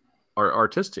are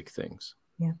artistic things.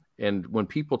 Yeah. And when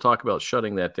people talk about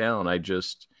shutting that down, I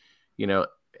just,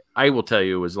 I will tell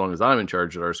you, as long as I'm in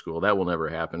charge at our school, that will never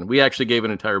happen. We actually gave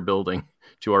an entire building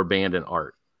to our band and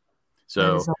art. That is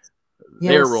So awesome.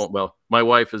 they're Yes. well, my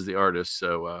wife is the artist,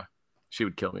 so she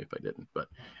would kill me if I didn't, but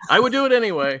I would do it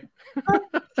anyway.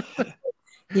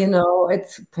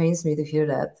 It pains me to hear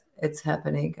that it's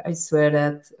happening. I swear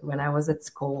that when I was at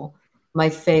school, my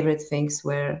favorite things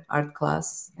were art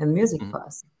class and music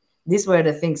class. These were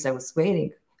the things I was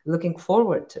looking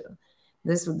forward to.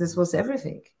 This was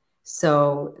everything.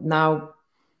 So now,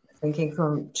 thinking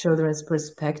from children's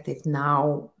perspective,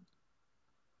 now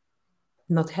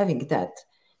not having that,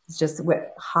 it's just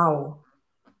how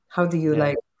do you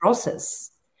like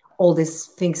process all these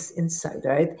things inside,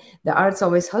 right? The arts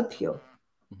always help you.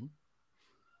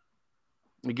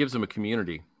 It gives them a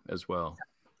community as well.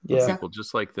 Yeah. People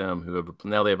just like them who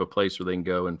now they have a place where they can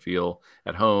go and feel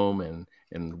at home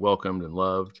and welcomed and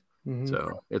loved.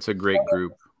 So it's a great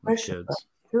group of kids.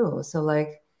 True. So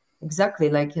like exactly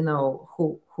like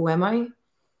who am I,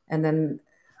 and then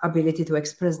ability to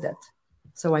express that.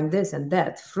 So I'm this and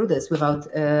that through this without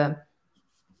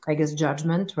I guess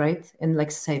judgment, right? In like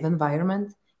safe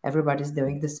environment, everybody's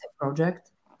doing the same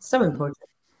project. So important,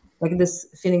 like this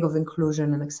feeling of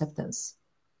inclusion and acceptance.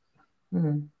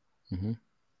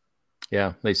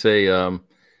 Yeah, they say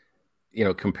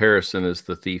comparison is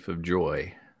the thief of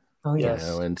joy. Oh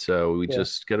Yes. And so we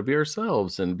just got to be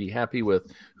ourselves and be happy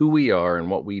with who we are and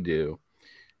what we do.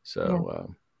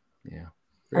 So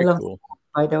very I love cool.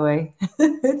 by the way.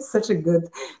 It's such a good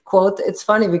quote. It's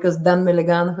funny because Dan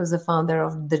Milligan, who's the founder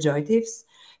of the Joy Thieves,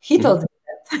 he told me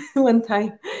that one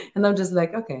time. And I'm just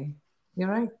like, okay, you're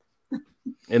right.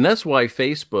 And that's why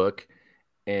Facebook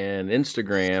and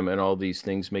Instagram and all these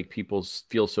things make people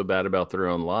feel so bad about their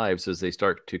own lives as they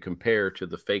start to compare to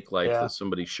the fake life that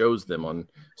somebody shows them on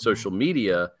social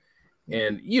media.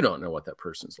 And you don't know what that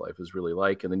person's life is really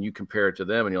like. And then you compare it to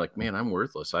them and you're like, man, I'm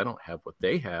worthless. I don't have what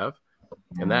they have.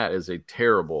 And that is a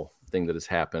terrible thing that has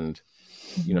happened,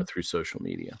 through social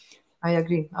media. I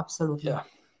agree. Absolutely.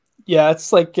 Yeah.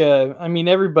 It's like,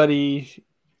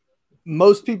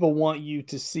 most people want you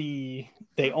to see,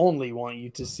 they only want you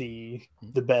to see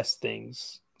the best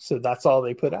things. So that's all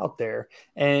they put out there.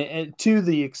 And to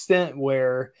the extent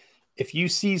where if you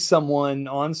see someone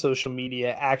on social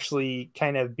media actually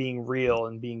kind of being real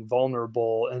and being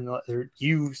vulnerable, and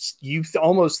you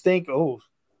almost think, oh,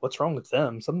 what's wrong with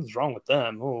them? Something's wrong with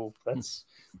them. Oh, that's,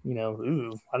 I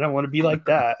don't want to be like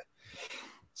that.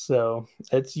 So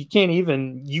you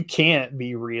can't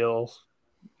be real,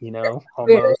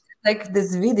 almost. Like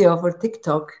this video for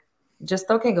TikTok, just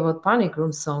talking about Panic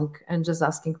Room song and just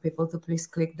asking people to please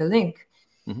click the link.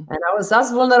 And I was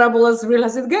as vulnerable as real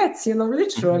as it gets,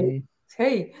 literally.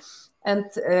 Hey, and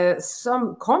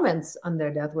some comments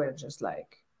under that were just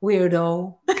like,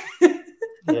 weirdo.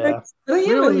 Yeah.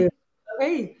 Really?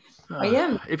 Hey, I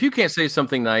am. If you can't say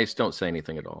something nice, don't say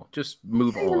anything at all. Just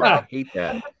move on. I hate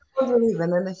that. I believe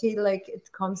in, and I feel like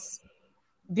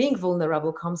being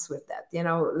vulnerable comes with that,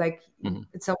 like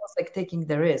it's almost like taking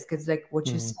the risk. It's like what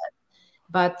you said.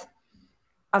 But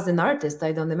as an artist,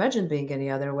 I don't imagine being any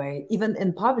other way, even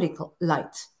in public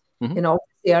light.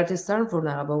 The artists are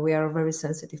vulnerable. We are very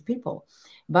sensitive people.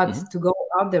 But to go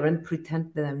out there and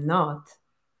pretend that I'm not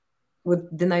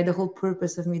would deny the whole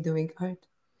purpose of me doing art.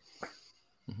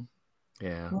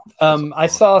 Yeah. I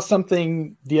saw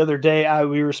something the other day.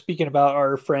 We were speaking about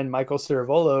our friend Michael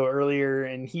Ciravolo earlier,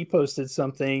 and he posted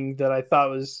something that I thought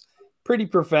was pretty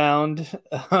profound.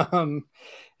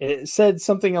 It said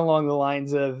something along the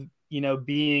lines of,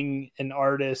 being an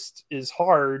artist is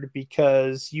hard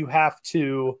because you have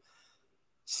to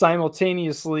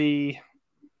simultaneously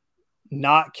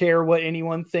not care what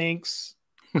anyone thinks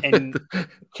and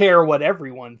care what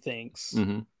everyone thinks.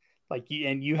 Mm-hmm. Like,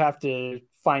 and you have to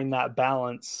find that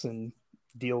balance and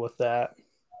deal with that.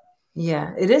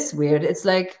 Yeah, it is weird. It's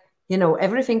like,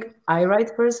 everything I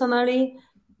write personally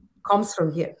comes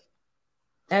from here.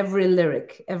 Every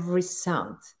lyric, every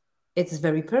sound, it's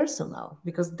very personal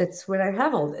because that's where I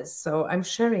have all this. So I'm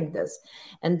sharing this.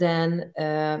 And then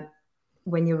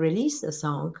when you release a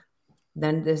song,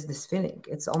 then there's this feeling.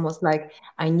 It's almost like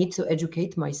I need to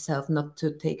educate myself not to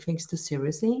take things too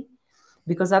seriously,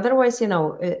 because otherwise,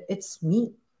 it's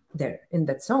me there in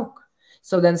that song.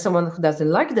 So then someone who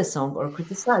doesn't like the song or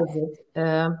criticize it,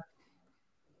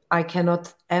 I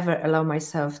cannot ever allow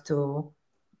myself to,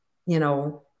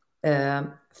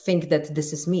 think that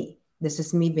this is me. This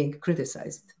is me being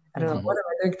criticized. I don't know. What am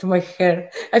I doing to my hair?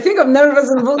 I think I'm nervous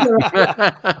and vulnerable.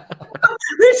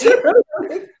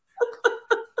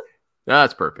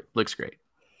 That's perfect. Looks great.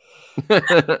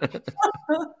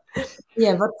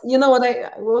 Yeah, but you know what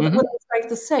I was trying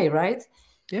to say, right?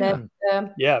 Yeah.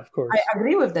 That, Yeah, of course. I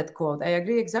agree with that quote. I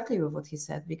agree exactly with what he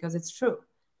said because it's true.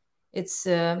 It's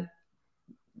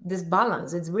this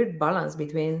balance. It's weird balance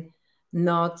between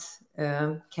not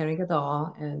caring at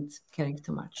all and caring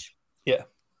too much. Yeah.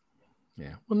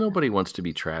 Yeah. Well, nobody wants to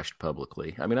be trashed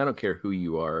publicly. I mean, I don't care who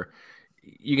you are.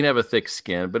 You can have a thick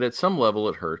skin, but at some level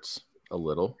it hurts a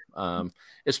little,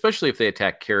 especially if they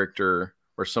attack character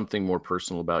or something more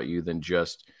personal about you than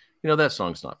just, that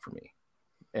song's not for me.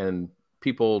 And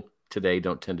people today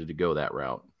don't tend to go that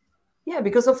route. Yeah,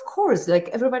 because of course, like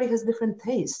everybody has different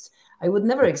tastes. I would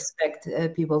never expect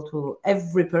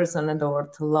every person in the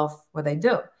world to love what I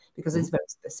do because it's very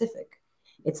specific.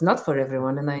 It's not for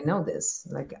everyone, and I know this.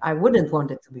 Like, I wouldn't want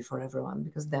it to be for everyone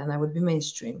because then I would be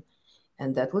mainstream,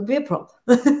 and that would be a problem.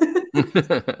 We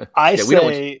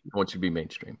don't want you to be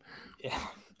mainstream. Yeah.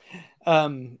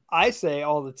 I say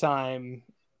all the time,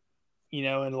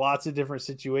 in lots of different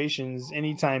situations,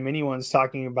 anytime anyone's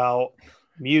talking about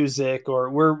music or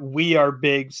we are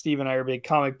big, Steve and I are big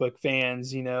comic book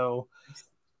fans,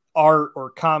 art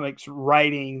or comics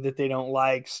writing that they don't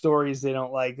like, stories they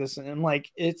don't like, this, and I'm like,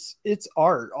 it's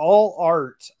art. All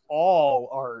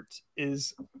art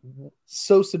is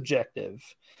so subjective.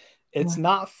 It's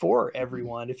not for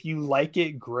everyone. If you like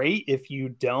it, great. If you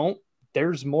don't,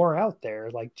 there's more out there.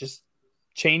 Like, just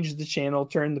change the channel,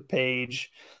 turn the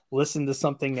page, listen to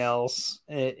something else.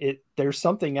 There's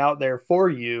something out there for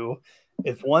you.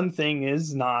 If one thing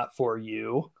is not for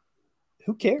you,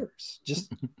 who cares?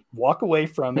 Just walk away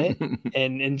from it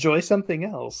and enjoy something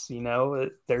else.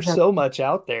 There's so much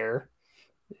out there.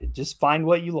 Just find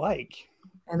what you like.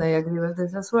 And I agree with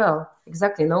this as well.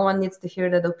 Exactly. No one needs to hear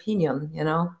that opinion,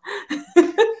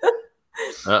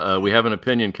 We have an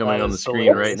opinion coming on the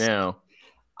screen right now.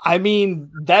 I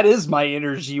mean, that is my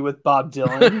energy with Bob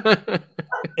Dylan.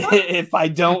 If I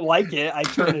don't like it, I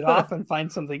turn it off and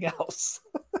find something else.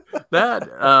 That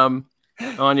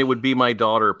Anya would be my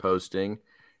daughter posting.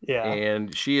 Yeah.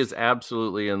 And she is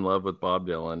absolutely in love with Bob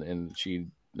Dylan, and she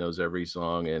knows every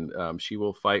song, and she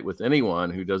will fight with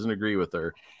anyone who doesn't agree with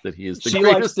her that he is the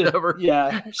greatest ever.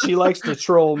 Yeah, she likes to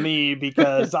troll me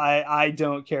because I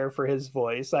don't care for his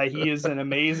voice. He is an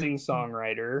amazing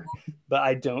songwriter, but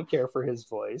I don't care for his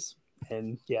voice.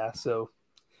 And yeah, so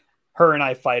her and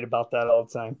I fight about that all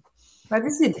the time. But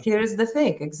this is here's the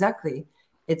thing. Exactly.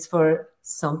 It's for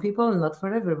some people, not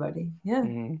for everybody. Yeah.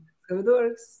 Mm-hmm. So it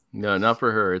works. No, not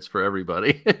for her. It's for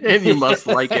everybody. And you must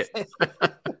like it.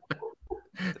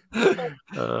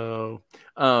 Well,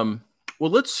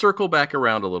 let's circle back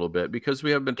around a little bit because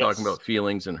we have been talking about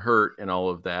feelings and hurt and all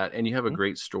of that. And you have a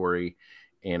great story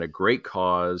and a great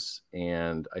cause.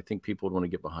 And I think people would want to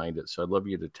get behind it. So I'd love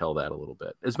you to tell that a little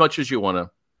bit, as much as you want to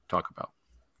talk about.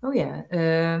 Oh,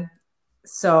 yeah.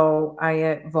 So I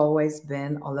have always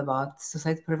been all about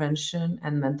suicide prevention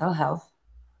and mental health.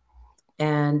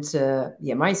 And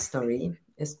my story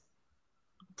is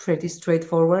pretty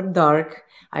straightforward, dark.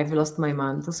 I've lost my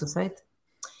mom to suicide.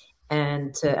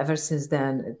 And ever since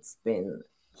then, it's been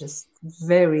just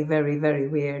very, very, very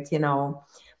weird,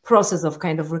 process of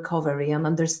kind of recovery and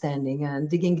understanding and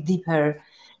digging deeper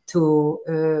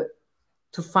to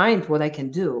find what I can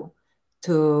do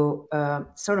to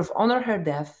sort of honor her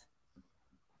death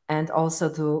and also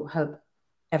to help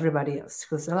everybody else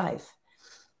who's alive.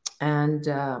 And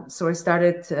so I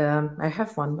started, I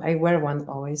have one, I wear one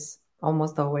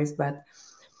almost always, but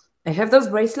I have those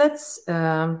bracelets.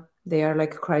 They are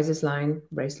like crisis line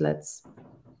bracelets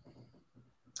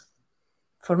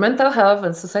for mental health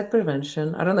and suicide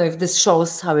prevention. I don't know if this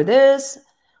shows how it is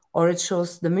or it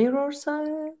shows the mirror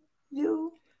side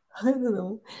view. I don't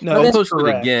know. No, But I'll it's post it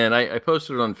correct. again. I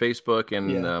posted it on Facebook,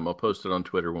 and Yeah. I'll post it on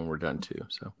Twitter when we're done too.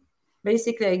 So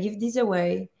basically, I give these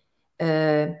away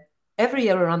every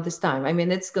year around this time. I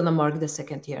mean, it's gonna mark the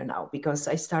second year now because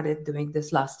I started doing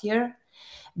this last year.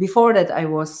 Before that, I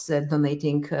was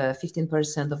donating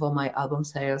 15% of all my album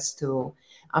sales to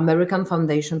American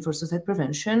Foundation for Suicide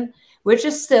Prevention, which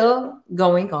is still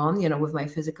going on, with my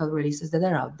physical releases that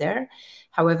are out there.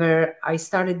 However, I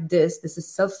started this. This is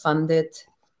self-funded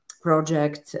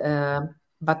project,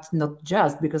 but not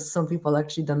just because some people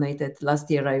actually donated. Last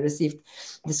year, I received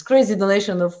this crazy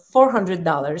donation of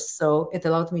 $400, so it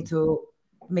allowed me to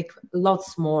make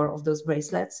lots more of those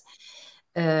bracelets.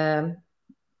 Um,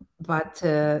 but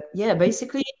yeah,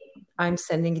 basically, I'm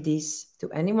sending these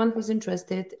to anyone who's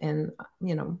interested in,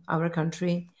 our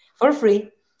country for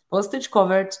free, postage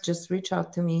covered. Just reach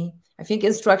out to me. I think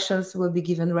instructions will be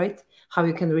given, right? How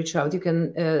you can reach out. You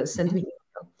can send me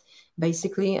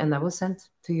basically, and I will send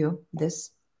to you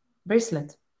this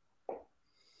bracelet.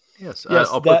 yes, Yes,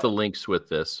 I'll put the links with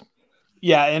this.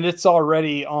 Yeah, and it's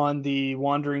already on the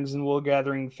Wanderings and Wool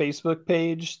Gathering Facebook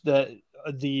page. That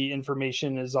the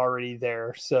information is already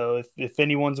there. So if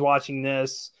anyone's watching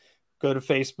this, go to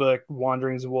Facebook,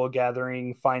 Wanderings and Wool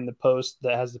Gathering, find the post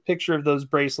that has the picture of those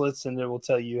bracelets, and it will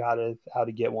tell you how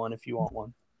to get one if you want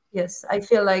one. Yes, I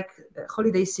feel like the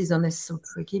holiday season is so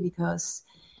tricky because,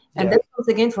 and Yeah. that comes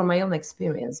again from my own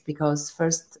experience, because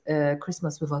first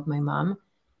Christmas without my mom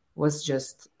was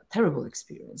just a terrible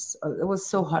experience. It was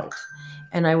so hard,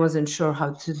 and I wasn't sure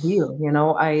how to deal.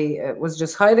 I was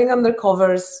just hiding under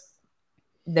covers,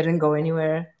 didn't go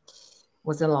anywhere,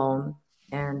 was alone,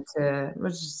 and it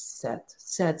was just sad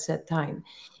time.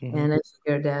 Mm-hmm. And I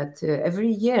figured that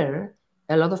every year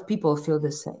a lot of people feel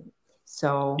the same.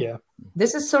 So Yeah.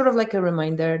 this is sort of like a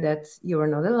reminder that you are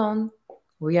not alone.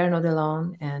 We are not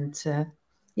alone. And,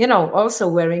 also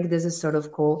wearing this is sort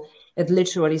of cool. It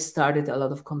literally started a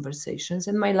lot of conversations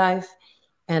in my life.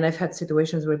 And I've had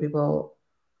situations where people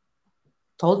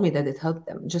told me that it helped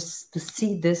them just to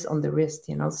see this on the wrist,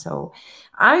 So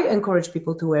I encourage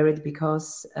people to wear it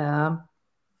because,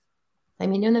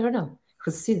 you never know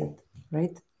who sees it,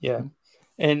 right? Yeah.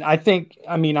 And I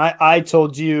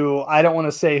told you, I don't want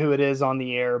to say who it is on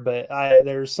the air, but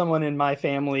there's someone in my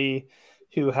family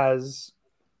who has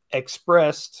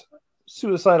expressed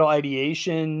suicidal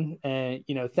ideation, and,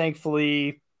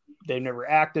 thankfully they've never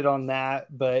acted on that.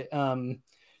 But,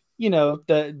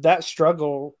 that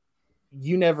struggle,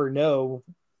 you never know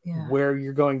where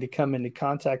you're going to come into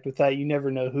contact with that. You never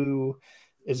know who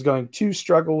is going to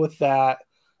struggle with that.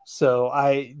 So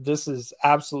this is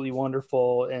absolutely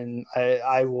wonderful. And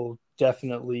I will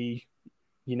definitely,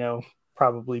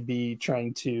 probably be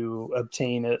trying to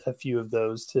obtain a few of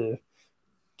those to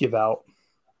give out.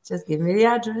 Just give me the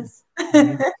address.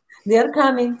 Mhm. They are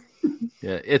coming.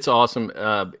 Yeah, it's awesome.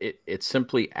 It's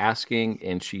simply asking,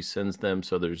 and she sends them,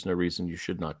 so there's no reason you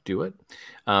should not do it.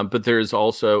 But there is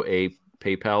also a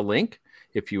PayPal link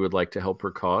if you would like to help her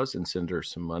cause and send her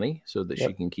some money so that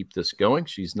she can keep this going.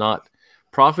 She's not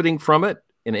profiting from it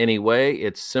in any way.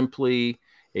 It's simply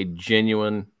a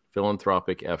genuine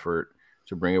philanthropic effort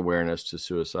to bring awareness to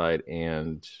suicide,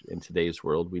 and in today's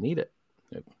world, we need it.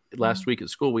 Last week at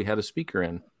school, we had a speaker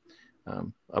in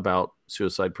about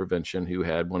suicide prevention who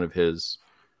had one of his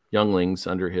younglings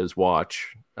under his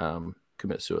watch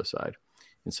commit suicide.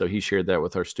 And so he shared that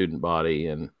with our student body,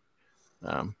 and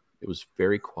it was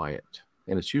very quiet.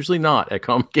 And it's usually not at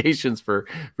convocations for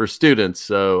students.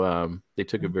 So they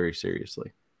took it very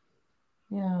seriously.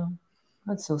 Yeah,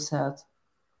 that's so sad.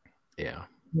 Yeah,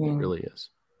 it really is.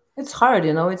 It's hard,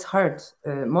 it's hard.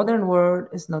 Modern world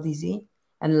is not easy,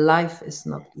 and life is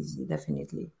not easy,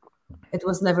 definitely. It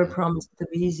was never promised to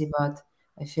be easy, but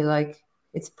I feel like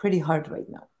it's pretty hard right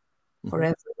now for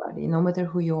everybody, no matter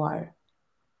who you are.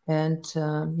 And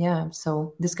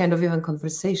so this kind of even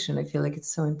conversation, I feel like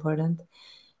it's so important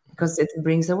because it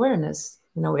brings awareness.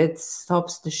 It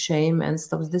stops the shame and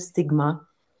stops the stigma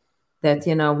that,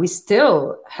 we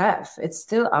still have. It's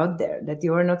still out there that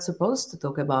you are not supposed to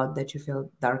talk about that you feel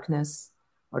darkness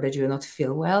or that you not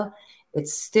feel well.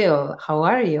 It's still, how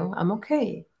are you? I'm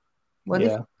okay. What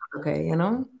if okay,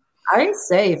 I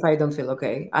say if I don't feel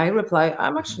okay. I reply,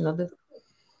 I'm actually not that okay.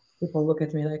 People look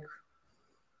at me like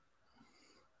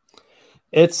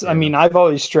I've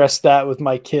always stressed that with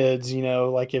my kids,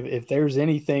 like if there's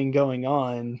anything going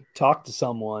on, talk to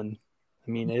someone.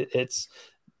 It's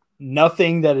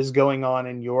nothing that is going on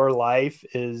in your life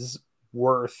is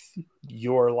worth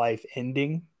your life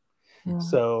ending. Yeah.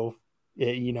 So,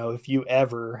 if you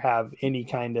ever have any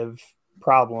kind of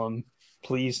problem,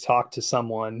 please talk to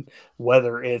someone,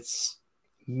 whether it's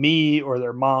me or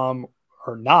their mom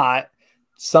or not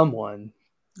someone,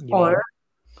 you Or know.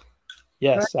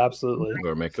 Yes, absolutely.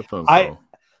 Or make a phone call.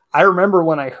 I remember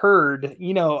when I heard,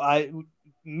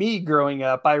 me growing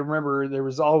up, I remember there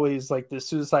was always like the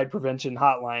suicide prevention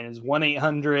hotline is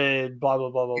 1-800 blah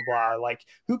blah blah blah blah. Like,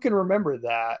 who can remember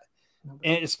that?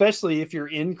 And especially if you're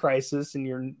in crisis and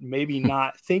you're maybe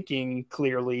not thinking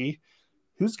clearly,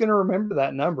 who's going to remember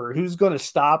that number? Who's going to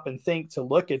stop and think to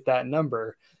look at that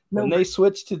number? When they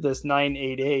switched to this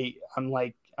 988, I'm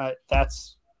like,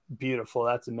 that's beautiful.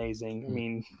 That's amazing. I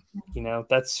mean,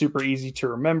 that's super easy to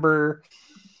remember.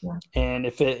 Yeah. And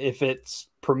if it's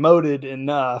promoted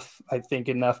enough, I think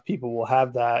enough people will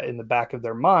have that in the back of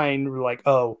their mind. We're like,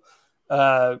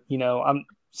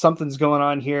 something's going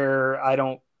on here. I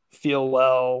don't feel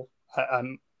well.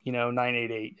 I'm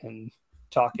 988 and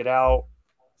talk it out,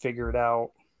 figure it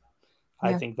out. Yeah.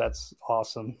 I think that's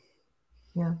awesome.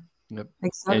 Yeah. Yep.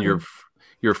 Exactly. And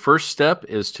your first step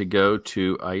is to go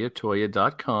to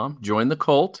ayatoya.com, join the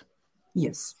cult.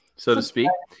 Yes. So to speak.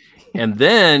 And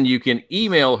then you can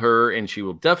email her and she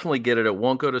will definitely get it. It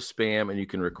won't go to spam and you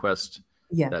can request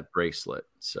that bracelet.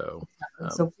 So,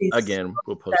 please, again,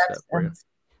 we'll post that for you.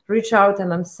 Reach out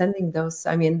and I'm sending those.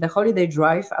 I mean, the holiday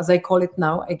drive, as I call it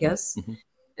now, I guess,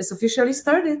 is officially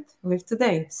started with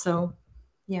today. So,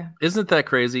 yeah. Isn't that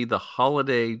crazy? The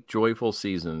holiday joyful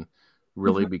season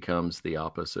really becomes the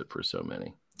opposite for so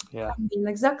many. Yeah. I mean,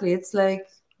 exactly. It's like,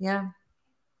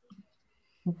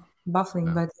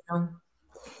 baffling, but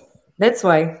that's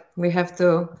why we have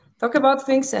to talk about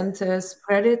things and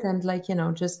spread it and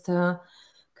just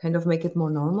kind of make it more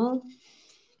normal.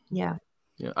 Yeah.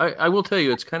 Yeah. I will tell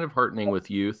you, it's kind of heartening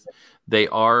with youth. They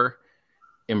are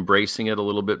embracing it a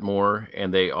little bit more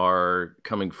and they are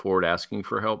coming forward asking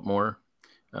for help more.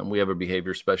 We have a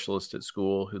behavior specialist at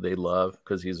school who they love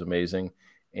because he's amazing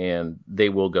and they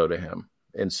will go to him.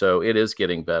 And so it is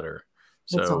getting better.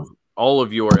 So awesome. All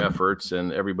of your efforts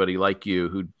and everybody like you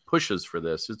who pushes for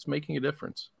this, it's making a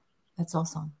difference. That's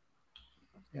awesome.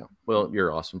 Yeah. Well,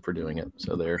 you're awesome for doing it.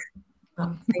 So there.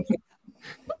 Thank you.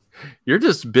 You're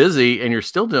just busy and you're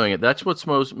still doing it. That's what's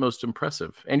most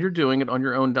impressive. And you're doing it on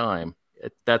your own dime.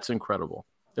 That's incredible.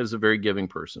 That is a very giving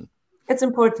person. It's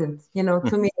important.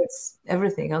 To me, it's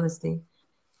everything, honestly.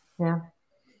 Yeah.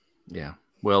 Yeah.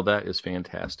 Well, that is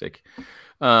fantastic.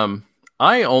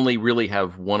 I only really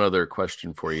have one other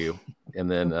question for you. And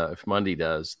then if Monday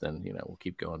does, then, we'll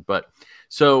keep going. But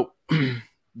so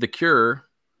The Cure,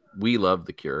 we love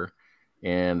The Cure.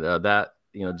 And that,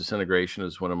 Disintegration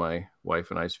is one of my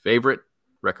wife and I's favorite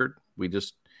record. We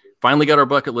just finally got our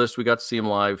bucket list. We got to see him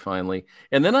live finally.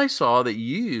 And then I saw that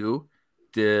you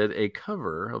did a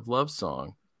cover of Love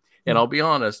Song. And I'll be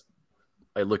honest,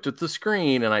 I looked at the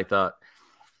screen and I thought,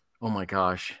 oh my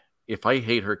gosh, if I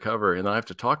hate her cover and then I have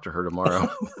to talk to her tomorrow,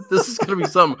 this is going to be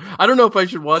something. I don't know if I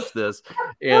should watch this.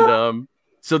 And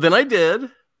so then I did.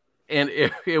 And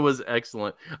it was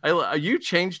excellent. You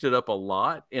changed it up a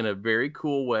lot in a very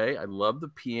cool way. I love the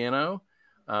piano.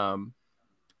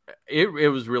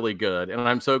 It was really good. And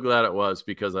I'm so glad it was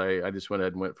because I just went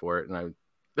ahead and went for it. And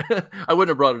I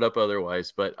wouldn't have brought it up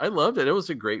otherwise, but I loved it. It was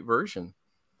a great version.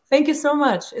 Thank you so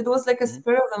much. It was like a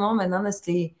spur of the moment,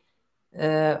 honestly,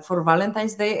 for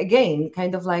Valentine's Day. Again,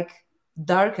 kind of like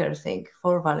darker thing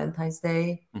for Valentine's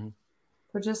Day.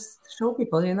 To just show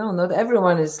people, not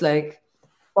everyone is like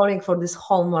falling for this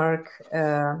Hallmark,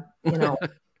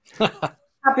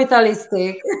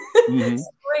 capitalistic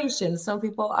situation. Some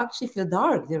people actually feel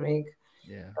dark during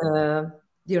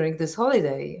this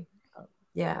holiday.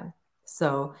 Yeah.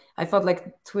 So I felt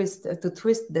like to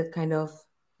twist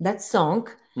that song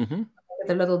a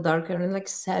little darker and like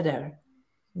sadder,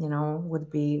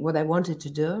 would be what I wanted to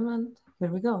do. And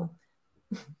here we go.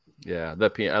 Yeah.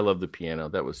 I love the piano.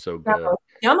 That was so good.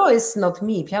 Piano is not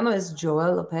me. Piano is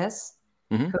Joel Lopez.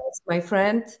 Who's my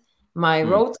friend, my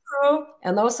road crew,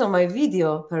 and also my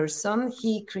video person.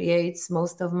 He creates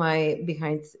most of my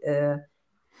behind the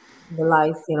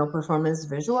live, performance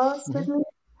visuals with me.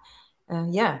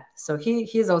 So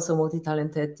he's also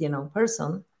multi-talented,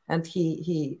 person, and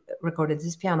he recorded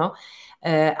his piano.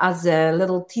 As a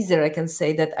little teaser, I can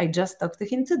say that I just talked to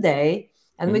him today,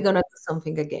 and we're gonna do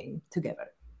something again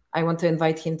together. I want to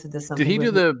invite him to do something.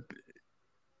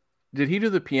 Did he do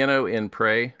the piano in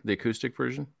Pray, the acoustic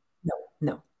version?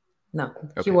 No.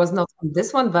 Okay. He was not on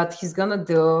this one, but he's going to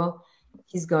do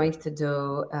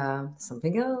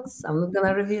something else. I'm not going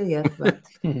to reveal yet, but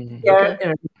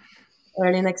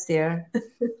early next year.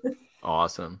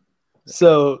 Awesome.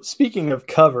 So speaking of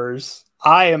covers,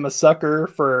 I am a sucker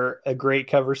for a great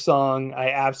cover song.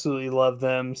 I absolutely love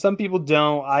them. Some people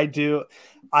don't. I do.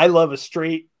 I love a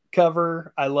straight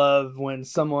cover. I love when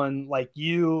someone like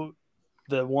you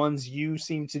the ones you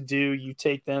seem to do, you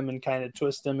take them and kind of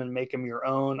twist them and make them your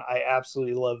own. I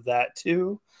absolutely love that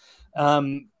too.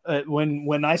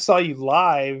 When I saw you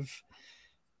live,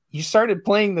 you started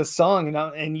playing the song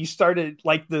and you started,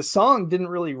 like, the song didn't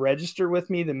really register with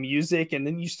me, the music, and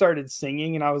then you started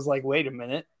singing and I was like, wait a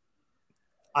minute,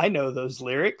 I know those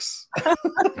lyrics.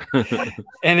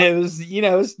 And it was,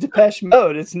 it's Depeche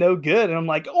Mode, it's No Good, and I'm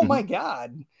like, oh my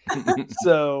God.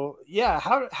 So yeah,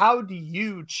 how do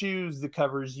you choose the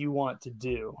covers you want to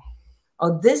do?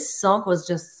 Oh, this song was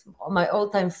just my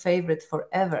all-time favorite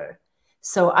forever.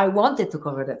 So I wanted to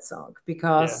cover that song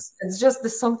because it's just the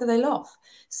song that I love.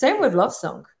 Same with Love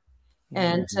Song.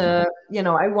 And, I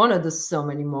want to do so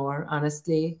many more,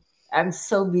 honestly. I'm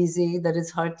so busy that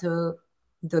it's hard to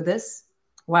do this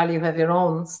while you have your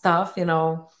own stuff,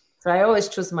 So I always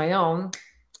choose my own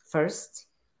first.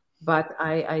 But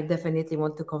I definitely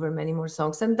want to cover many more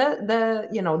songs. And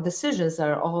the decisions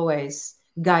are always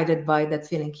guided by that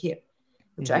feeling here.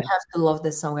 Which I have to love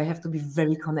the song. I have to be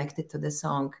very connected to the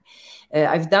song.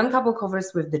 I've done a couple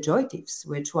covers with the Joy Thieves,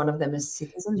 which one of them is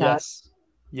Citizen Yes.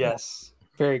 Yes.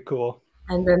 Very cool.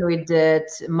 And then we did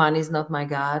Money's Not My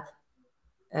God.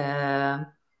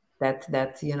 Rougher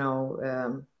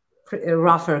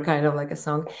kind of like a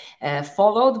song.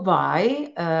 Followed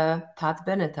by Pat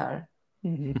Benatar.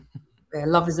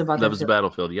 Love is a Battlefield. Love is a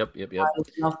Battlefield. Yep. I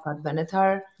love Pat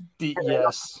Benatar.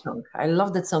 Yes. I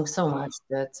love that song so much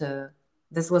that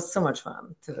this was so much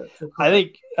fun to I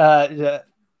think,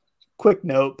 quick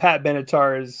note, Pat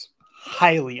Benatar is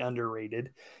highly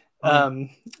underrated.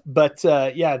 But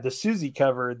the Susie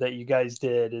cover that you guys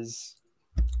did is,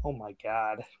 oh my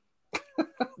God,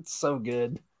 it's so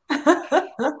good.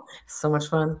 So much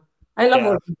fun. I love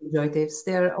working with Joy Thieves.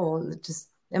 They're all just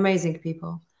amazing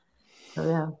people. So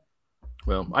yeah.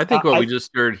 Well, I think what we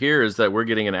just heard here is that we're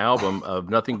getting an album of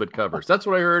nothing but covers. That's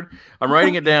what I heard. I'm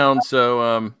writing it down.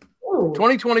 So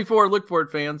 2024, look for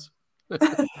it, fans.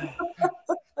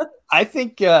 I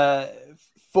think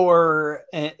for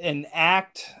an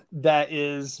act that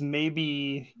is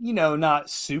maybe, not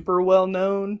super well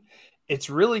known, it's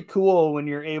really cool when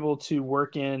you're able to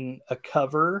work in a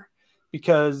cover,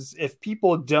 because if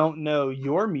people don't know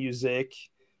your music,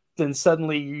 then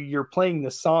suddenly you're playing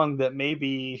the song that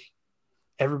maybe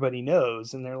everybody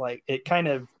knows, and they're like, it kind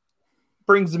of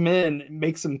brings them in,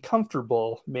 makes them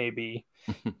comfortable maybe.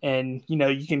 And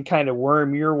you can kind of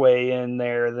worm your way in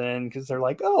there then, because they're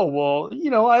like, oh well,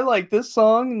 I like this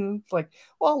song, and it's like,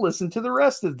 well, I'll listen to the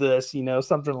rest of this,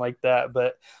 something like that.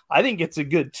 But I think it's a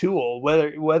good tool,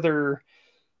 whether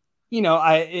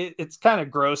it's kind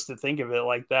of gross to think of it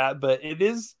like that, but it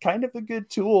is kind of a good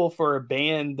tool for a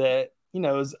band that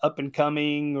is up and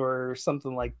coming or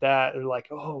something like that. They're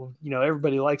like, oh,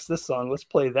 everybody likes this song, let's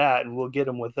play that, and we'll get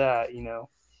them with that.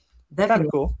 Definitely. Kind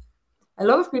of cool. A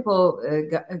lot of people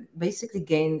basically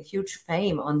gain huge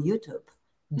fame on YouTube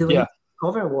doing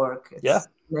cover work. It's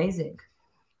amazing.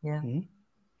 Yeah. Mm-hmm.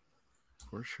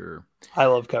 For sure. I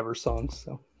love cover songs.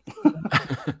 So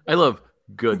I love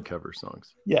good cover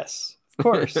songs. Yes, of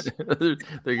course. there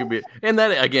could be, and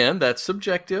that again, that's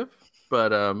subjective,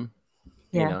 but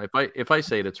if I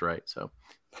say it, it's right. So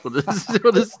we'll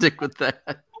just stick with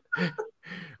that.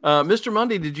 Mr.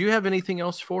 Mundy, did you have anything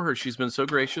else for her? She's been so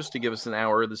gracious to give us an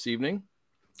hour this evening.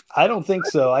 I don't think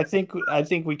so. I think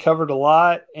we covered a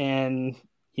lot, and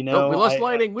we lost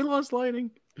lighting. We lost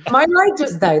lighting. My light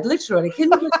just died, literally.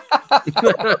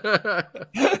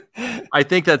 I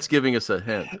think that's giving us a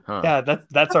hint. Huh? Yeah,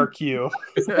 that's our cue.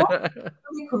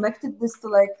 We connected this to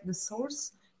like the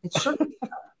source. It should.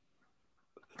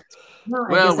 No,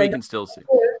 well, we can still see.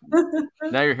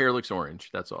 Now your hair looks orange.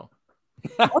 That's all.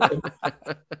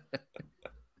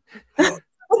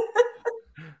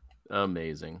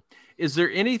 Amazing. Is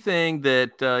there anything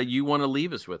that you want to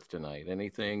leave us with tonight?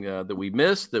 Anything that we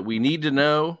missed that we need to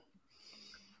know?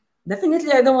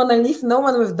 Definitely, I don't want to leave no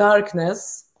one with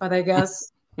darkness, but I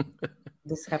guess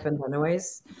this happened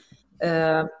anyways.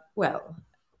 Well,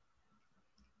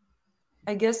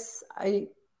 I guess I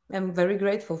am very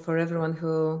grateful for everyone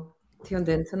who tuned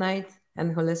in tonight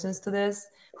and who listens to this,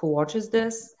 who watches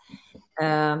this.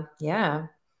 And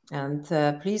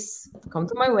please come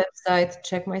to my website,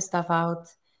 check my stuff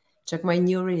out, check my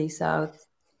new release out.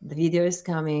 The video is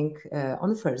coming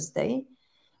on Thursday,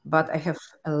 but I have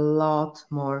a lot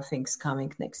more things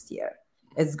coming next year.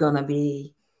 It's gonna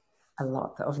be a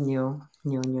lot of new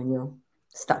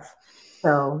stuff.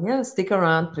 So yeah, stick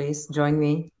around, please join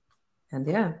me. And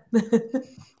yeah.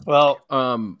 Well,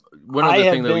 one other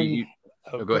thing that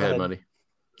go ahead, Muddy.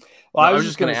 Well, I was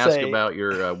just going to ask about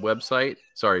your website.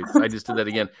 Sorry, I just did that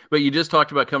again. But you just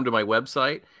talked about come to my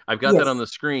website. I've got that on the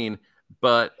screen.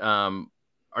 But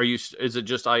Is it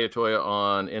just Ayatoya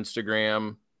on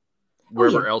Instagram?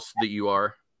 Wherever else that you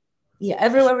are? Yeah,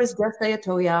 everywhere is just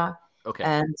Toyah. Okay.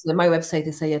 And my website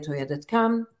is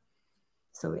ayatoya.com.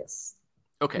 So yes.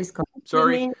 Okay. Please contact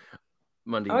Sorry. me.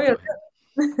 Monday. Oh, yeah.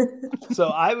 So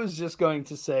I was just going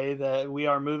to say that we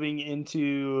are moving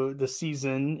into the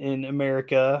season in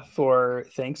America for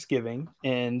Thanksgiving,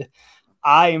 and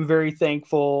I am very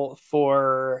thankful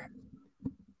for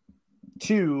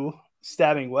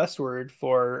Stabbing Westward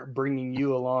for bringing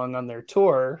you along on their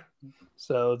tour,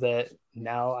 so that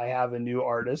now I have a new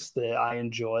artist that I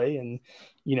enjoy, and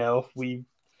we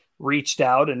reached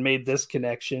out and made this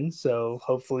connection. So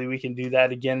hopefully we can do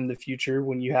that again in the future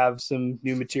when you have some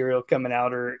new material coming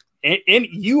out, and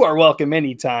you are welcome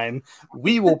anytime.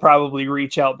 We will probably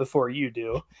reach out before you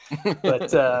do.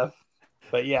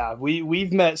 But yeah,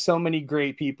 we've met so many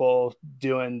great people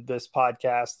doing this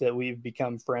podcast that we've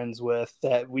become friends with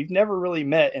that we've never really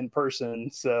met in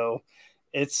person. So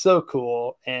it's so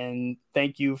cool. And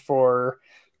thank you for,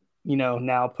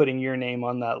 now putting your name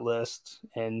on that list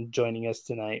and joining us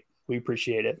tonight. We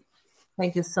appreciate it.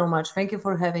 Thank you so much. Thank you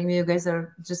for having me. You guys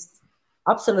are just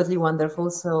absolutely wonderful.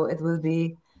 So it will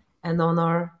be an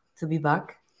honor to be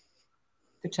back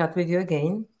to chat with you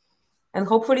again, and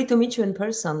hopefully to meet you in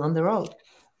person on the road.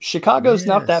 Chicago's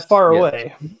not that far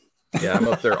away. Yeah, I'm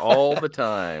up there all the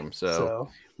time. So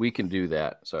we can do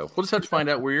that. So we'll just have to find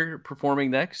out where you're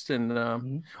performing next. And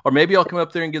or maybe I'll come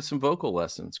up there and get some vocal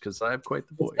lessons because I have quite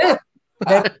the voice.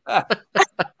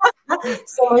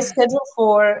 So my schedule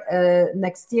for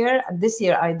next year, this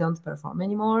year I don't perform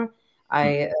anymore.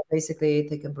 I basically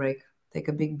take a break, take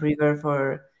a big breather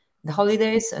for the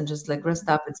holidays and just like rest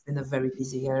up. It's been a very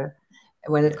busy year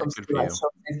when it comes to live shows.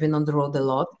 I've been on the road a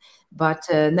lot, but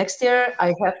next year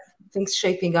I have things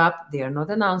shaping up. They are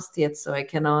not announced yet, so I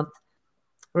cannot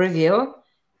reveal,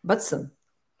 but soon.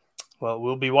 Well,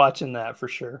 we'll be watching that for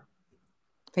sure.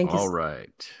 Thank you. All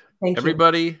right. Thank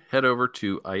Everybody, you. head over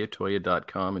to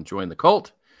ayatoya.com and join the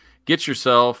cult. Get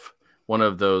yourself one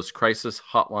of those crisis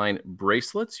hotline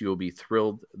bracelets. You'll be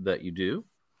thrilled that you do.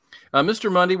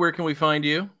 Mr. Mundy, where can we find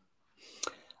you?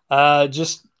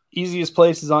 Just easiest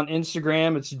place is on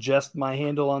Instagram. It's just my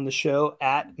handle on the show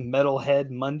at Metalhead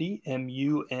Mundy,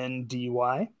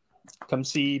 MUNDY. Come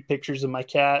see pictures of my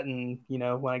cat, and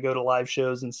when I go to live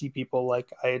shows and see people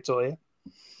like Ayatoya.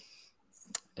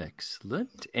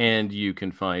 Excellent. And you can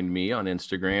find me on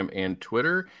Instagram and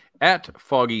Twitter at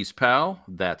Foggy's Pal.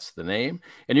 That's the name.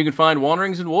 And you can find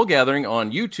Wanderings and Wool Gathering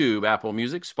on YouTube, Apple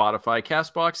Music, Spotify,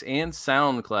 CastBox, and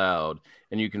SoundCloud.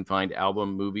 And you can find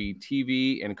album, movie,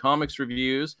 TV, and comics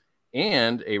reviews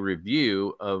and a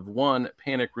review of one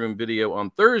Panic Room video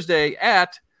on Thursday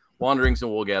at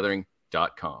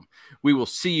wanderingsandwoolgathering.com. We will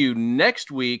see you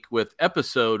next week with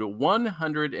episode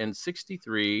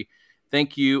 163.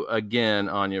 Thank you again,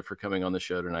 Anya, for coming on the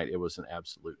show tonight. It was an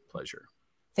absolute pleasure.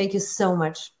 Thank you so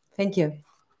much. Thank you.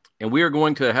 And we are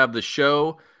going to have the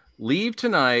show leave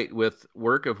tonight with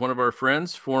work of one of our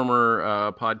friends,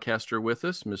 former podcaster with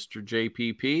us, Mr.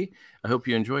 JPP. I hope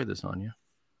you enjoyed this, Anya.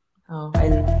 Oh,